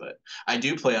Xbox, but I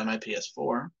do play on my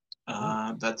PS4.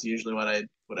 That's usually what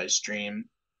I stream.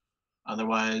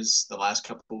 Otherwise, the last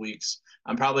couple of weeks,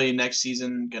 I'm probably next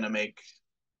season gonna make,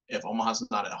 if Omaha's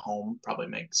not at home, probably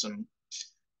make some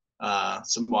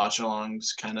watch alongs,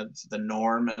 kind of the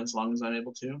norm as long as I'm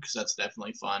able to, because that's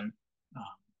definitely fun.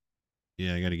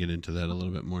 yeah, I got to get into that a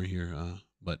little bit more here.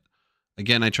 But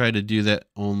again, I try to do that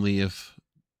only if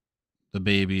the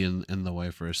baby and the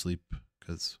wife are asleep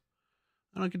because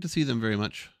I don't get to see them very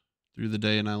much through the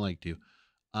day, and I like to.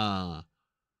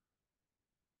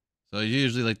 So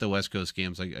usually like the West Coast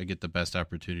games, I get the best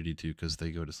opportunity to because they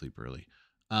go to sleep early.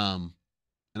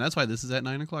 And that's why this is at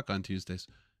 9 o'clock on Tuesdays.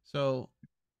 So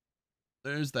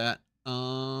there's that.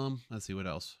 Let's see what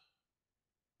else.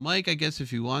 Mike, I guess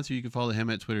if you want to, you can follow him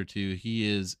at Twitter too. He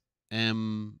is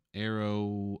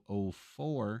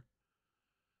marrow04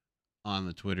 on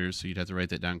the Twitter. So you'd have to write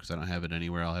that down because I don't have it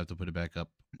anywhere. I'll have to put it back up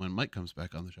when Mike comes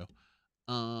back on the show.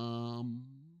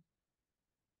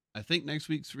 I think next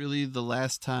week's really the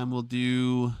last time we'll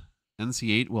do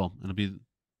NC8. Well,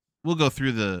 we'll go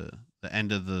through the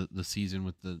end of the season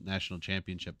with the national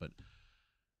championship, but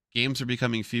games are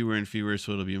becoming fewer and fewer,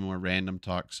 so it'll be more random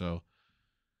talk. So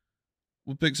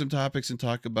we'll pick some topics and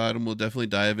talk about them. We'll definitely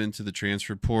dive into the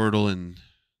transfer portal and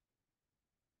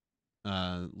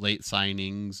late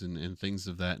signings and things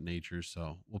of that nature.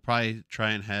 So we'll probably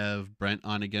try and have Brent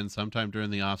on again sometime during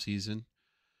the off season.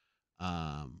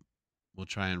 We'll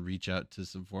try and reach out to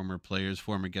some former players,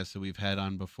 former guests that we've had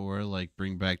on before, like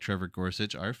bring back Trevor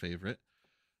Gorsuch, our favorite.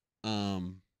 I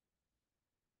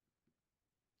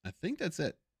think that's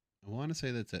it. I want to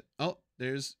say that's it. Oh,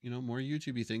 there's, more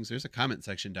YouTubey things. There's a comment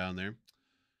section down there.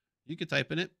 You could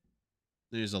type in it.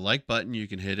 There's a like button. You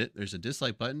can hit it. There's a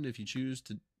dislike button. If you choose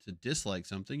to dislike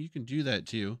something, you can do that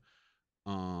too.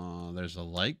 There's a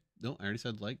like. No, I already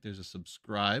said like. There's a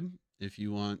subscribe if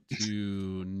you want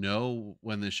to know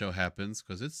when the show happens,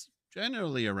 because it's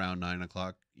generally around 9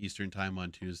 o'clock Eastern time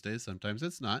on Tuesdays. Sometimes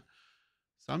it's not.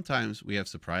 Sometimes we have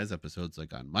surprise episodes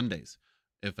like on Mondays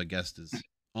if a guest is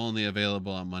only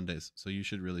available on Mondays. So you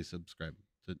should really subscribe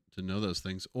to know those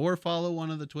things, or follow one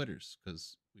of the Twitters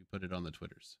because we put it on the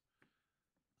Twitters.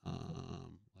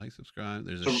 Like, subscribe.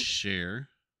 There's a share.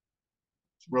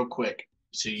 Real quick.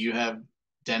 So you have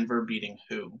Denver beating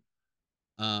who?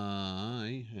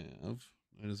 I have.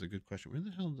 That is a good question. Where the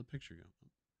hell did the picture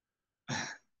go?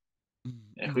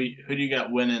 Yeah, who do you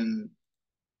got winning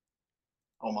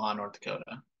Omaha, North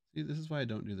Dakota? See, this is why I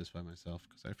don't do this by myself,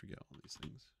 because I forget all these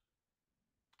things.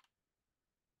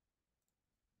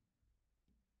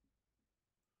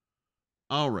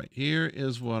 All right, here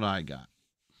is what I got.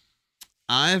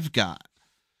 I've got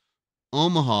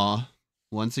Omaha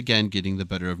once again getting the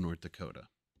better of North Dakota.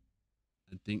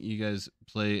 I think you guys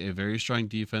play a very strong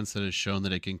defense that has shown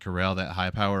that it can corral that high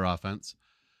power offense.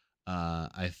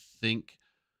 I think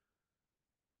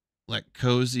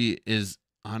Cozy is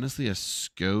honestly a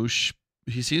skosh.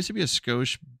 He seems to be a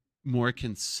skosh more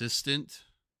consistent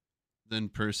than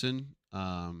Person.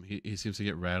 He seems to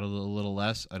get rattled a little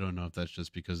less. I don't know if that's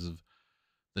just because of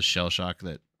the shell shock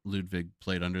that Ludwig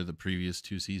played under the previous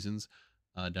 2 seasons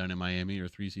down in Miami, or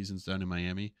 3 seasons down in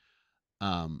Miami.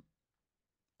 I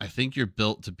think you're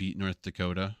built to beat North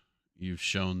Dakota. You've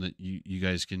shown that you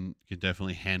guys can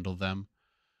definitely handle them.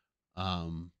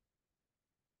 So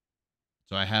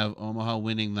I have Omaha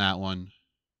winning that one.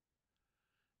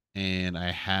 And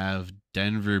I have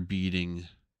Denver beating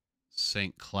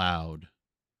St. Cloud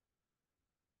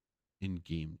in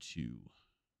game 2.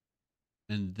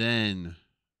 And then,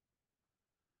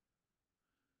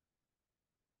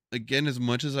 again, as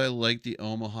much as I like the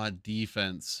Omaha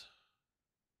defense,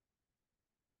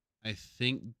 I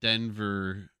think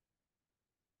Denver,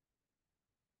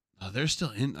 they're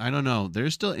still in. I don't know. They're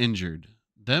still injured.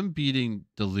 Them beating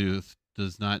Duluth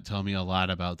does not tell me a lot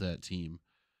about that team.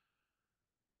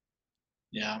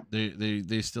 Yeah.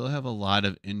 They still have a lot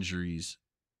of injuries.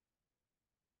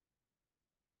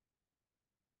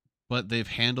 But they've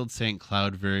handled St.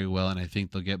 Cloud very well, and I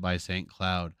think they'll get by St.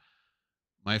 Cloud.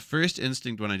 My first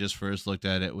instinct when I just first looked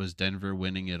at it was Denver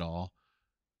winning it all.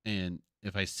 And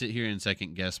if I sit here and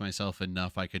second guess myself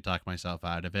enough, I could talk myself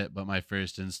out of it. But my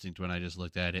first instinct when I just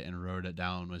looked at it and wrote it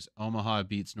down was Omaha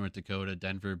beats North Dakota,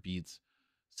 Denver beats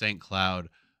St. Cloud,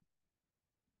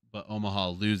 but Omaha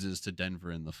loses to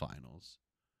Denver in the finals.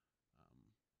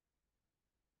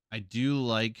 I do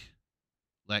like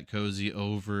Latcozy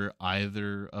over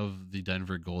either of the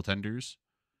Denver goaltenders.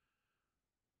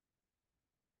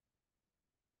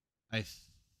 I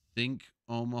think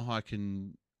Omaha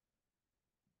can.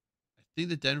 I think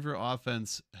the Denver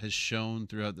offense has shown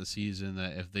throughout the season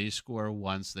that if they score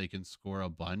once, they can score a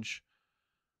bunch.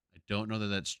 I don't know that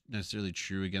that's necessarily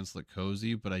true against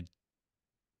Latcozy, but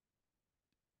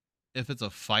if it's a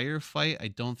firefight, I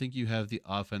don't think you have the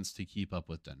offense to keep up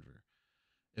with Denver.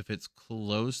 If it's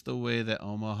close the way that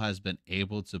Omaha has been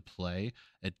able to play,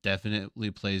 it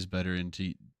definitely plays better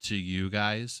into you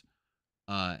guys,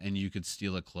 and you could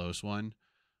steal a close one.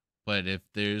 But if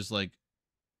there's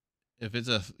if it's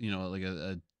a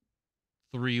a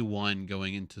 3-1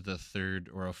 going into the third,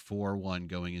 or a 4-1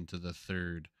 going into the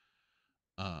third,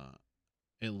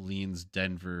 it leans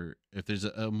Denver. If there's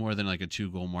a more than a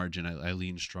 2-goal margin, I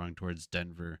lean strong towards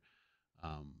Denver.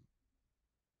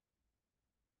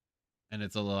 And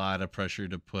it's a lot of pressure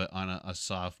to put on a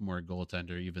sophomore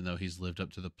goaltender, even though he's lived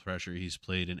up to the pressure. He's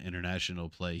played in international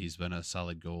play. He's been a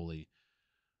solid goalie.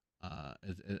 I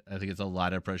think it's a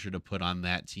lot of pressure to put on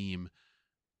that team,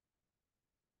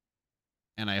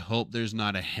 and I hope there's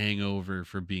not a hangover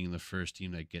for being the first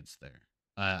team that gets there.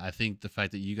 I think the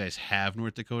fact that you guys have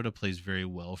North Dakota plays very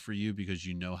well for you because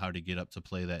you know how to get up to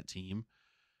play that team,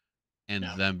 and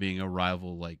Yeah. them being a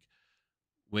rival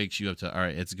wakes you up to, all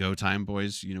right, it's go time,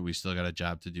 boys. We still got a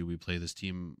job to do. We play this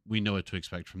team. We know what to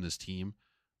expect from this team.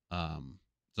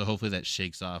 So hopefully that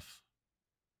shakes off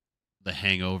the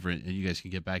hangover and you guys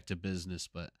can get back to business.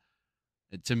 But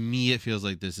to me, it feels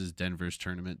like this is Denver's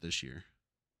tournament this year.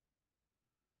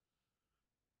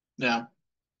 Yeah.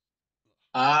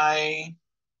 I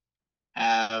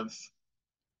have,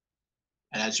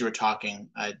 and as you were talking,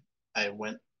 I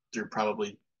went through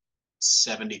probably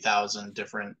 70,000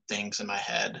 different things in my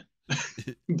head.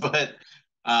 But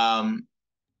um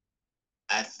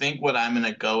I think what I'm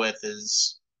gonna go with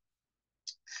is,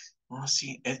 well,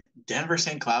 see, Denver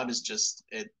St. Cloud is just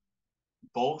it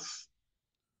both.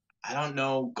 I don't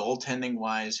know goaltending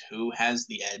wise who has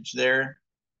the edge there.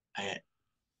 I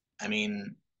I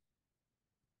mean,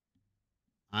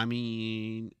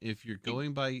 If you're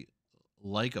going by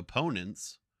like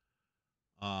opponents,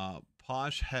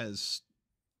 Posh has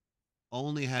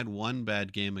only had one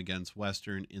bad game against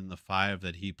Western in the 5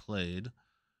 that he played.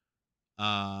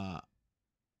 And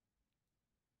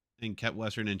kept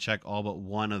Western in check all but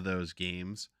one of those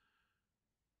games.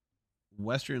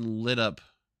 Western lit up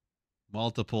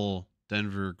multiple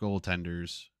Denver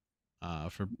goaltenders yeah,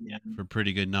 for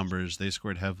pretty good numbers. They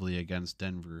scored heavily against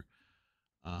Denver.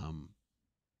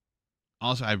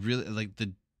 Also, I really like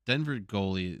the Denver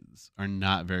goalies are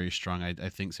not very strong. I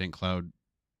think St. Cloud,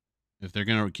 if they're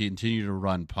going to continue to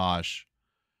run Posh,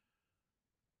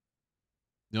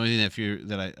 the only thing I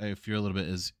fear a little bit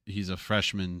is he's a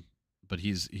freshman, but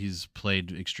he's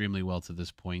played extremely well to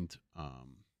this point.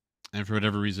 And for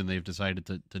whatever reason, they've decided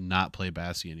to not play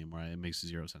Bassi anymore. It makes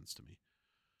zero sense to me.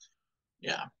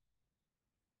 yeah.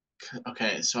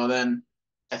 Okay, so then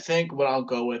I think what I'll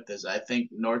go with is I think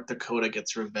North Dakota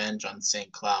gets revenge on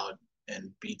St. Cloud and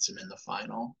beats him in the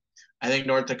final. I think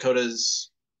North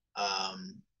Dakota's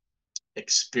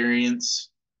experience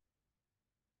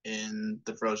in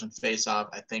the Frozen Face-Off,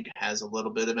 I think, has a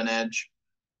little bit of an edge.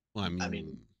 Well, I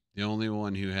mean, the only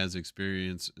one who has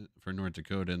experience for North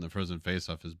Dakota in the Frozen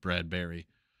Faceoff is Brad Barry,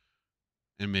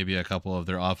 and maybe a couple of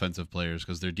their offensive players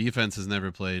because their defense has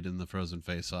never played in the Frozen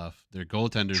Faceoff. Their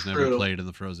goaltenders never true. played in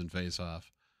the Frozen Faceoff.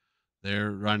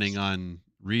 They're running on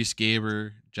Reese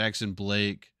Gaber, Jackson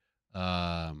Blake.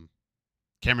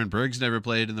 Cameron Berg's never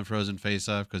played in the Frozen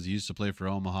Faceoff because he used to play for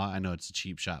Omaha. I know it's a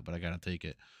cheap shot, but I gotta take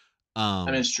it. I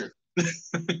mean, it's true.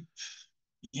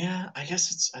 Yeah, I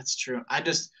guess that's true.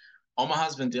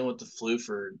 Omaha's been dealing with the flu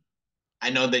for. I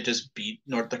know they just beat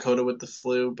North Dakota with the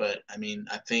flu, but I mean,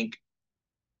 I think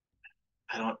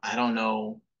I don't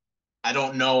know. I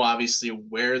don't know obviously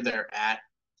where they're at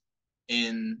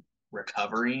in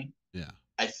recovery. Yeah.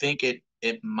 I think it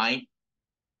might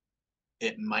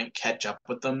catch up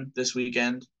with them this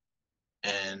weekend,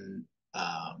 and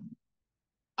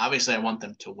obviously I want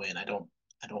them to win. I don't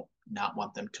not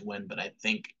want them to win, but I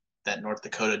think that North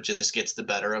Dakota just gets the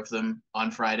better of them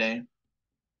on Friday.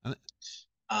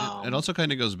 It also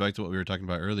kind of goes back to what we were talking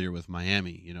about earlier with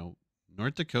Miami.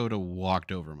 North Dakota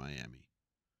walked over Miami.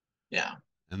 Yeah.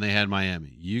 And they had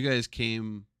Miami. You guys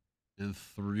came and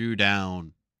threw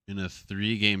down in a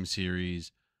 3-game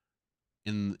series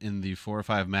in the 4 or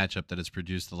 5 matchup that has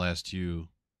produced the last 2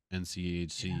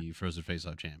 NCHC Frozen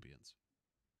Faceoff champions.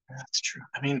 That's true.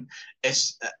 I mean,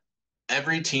 it's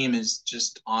every team is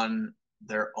just on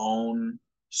their own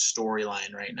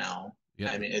storyline right now.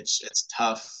 Yeah. I mean, it's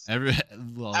tough.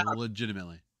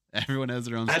 Legitimately, everyone has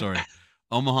their own story.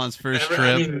 Omaha's first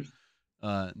trip,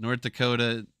 North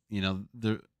Dakota,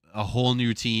 a whole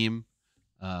new team.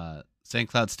 St.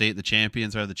 Cloud State, the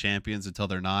champions are the champions until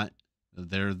they're not.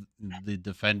 They're the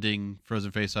defending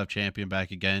Frozen Faceoff champion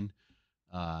back again.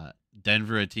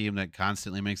 Denver, a team that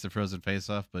constantly makes the Frozen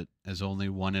Faceoff, but has only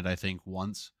won it, I think,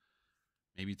 once,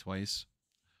 maybe twice.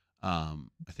 I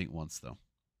think once though.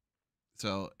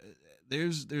 So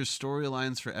there's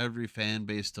storylines for every fan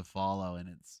base to follow,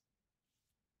 and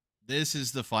this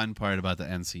is the fun part about the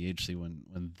NCHC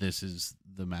when this is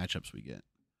the matchups we get.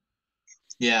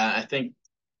 Yeah, I think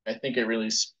it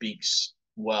really speaks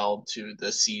well to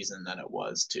the season that it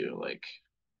was too. Like,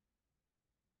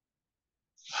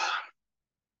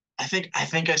 I think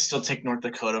I still take North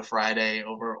Dakota Friday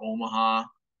over Omaha.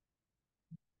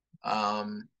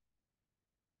 I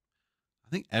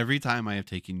think every time I have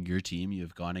taken your team, you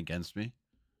have gone against me,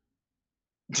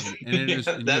 and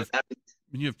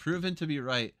you have proven to be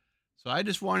right. So I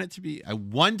just want it to be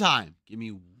one time. Give me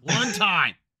one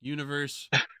time. universe,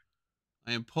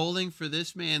 I am polling for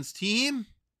this man's team.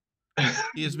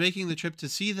 He is making the trip to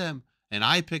see them, and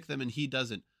I pick them, and he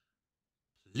doesn't.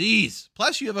 Please.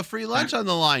 Plus, you have a free lunch on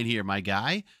the line here, my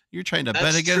guy. You're trying to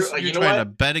bet against. You're trying to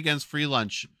bet against free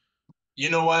lunch. You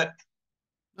know what?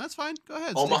 That's fine. Go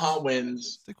ahead. Omaha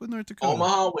wins. Stick with North Dakota.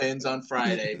 Omaha wins on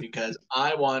Friday because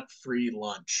I want free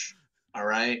lunch. All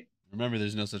right. Remember,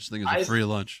 there's no such thing as a free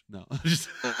lunch. No.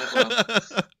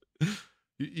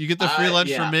 You get the free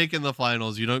lunch for making the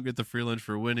finals. You don't get the free lunch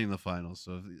for winning the finals.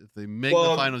 So if they make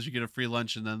the finals, you get a free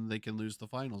lunch, and then they can lose the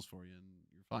finals for you, and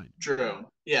you're fine. True.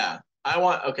 Yeah.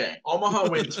 Omaha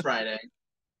wins Friday,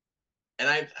 and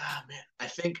I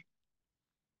think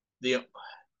the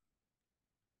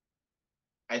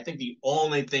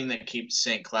only thing that keeps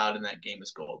St. Cloud in that game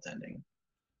is goaltending.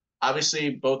 Obviously,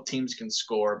 both teams can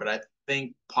score, but I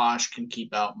think Posh can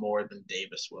keep out more than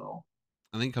Davis will.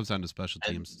 I think it comes down to special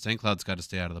teams. St. Cloud's got to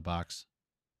stay out of the box.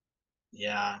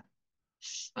 Yeah,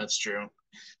 that's true.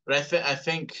 But I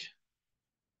think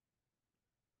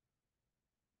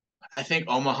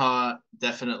Omaha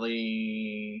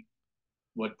definitely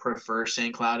would prefer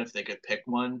St. Cloud if they could pick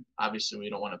one. Obviously, we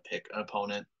don't want to pick an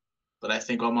opponent, but I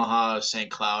think Omaha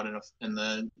St. Cloud in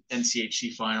the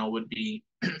NCHC final would be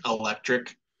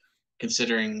electric,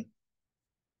 considering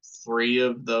 3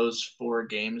 of those 4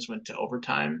 games went to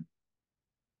overtime.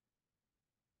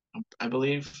 I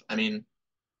believe. I mean,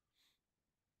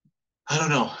 I don't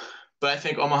know, but I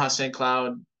think Omaha St.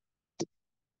 Cloud,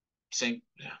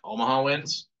 Omaha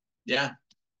wins. Yeah.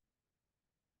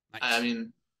 Nice. I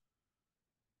mean,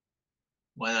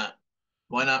 why not?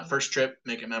 Why not? First trip,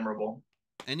 make it memorable.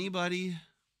 Anybody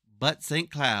but St.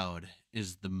 Cloud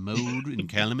is the mode in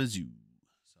Kalamazoo.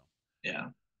 So yeah.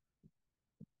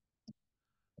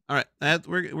 All right,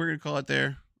 we're gonna call it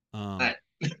there. All right.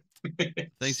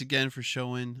 Thanks again for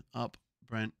showing up,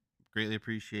 Brent. Greatly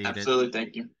appreciate it. Absolutely,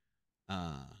 thank you.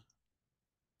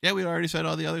 Yeah, we already said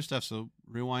all the other stuff, so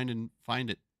rewind and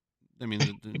find it. I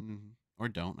mean, or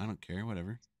don't. I don't care.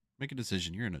 Whatever. Make a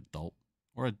decision. You're an adult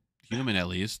or a human at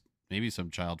least. Maybe some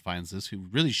child finds this who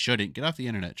really shouldn't. Get off the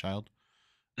internet, child.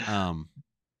 Yeah,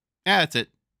 that's it.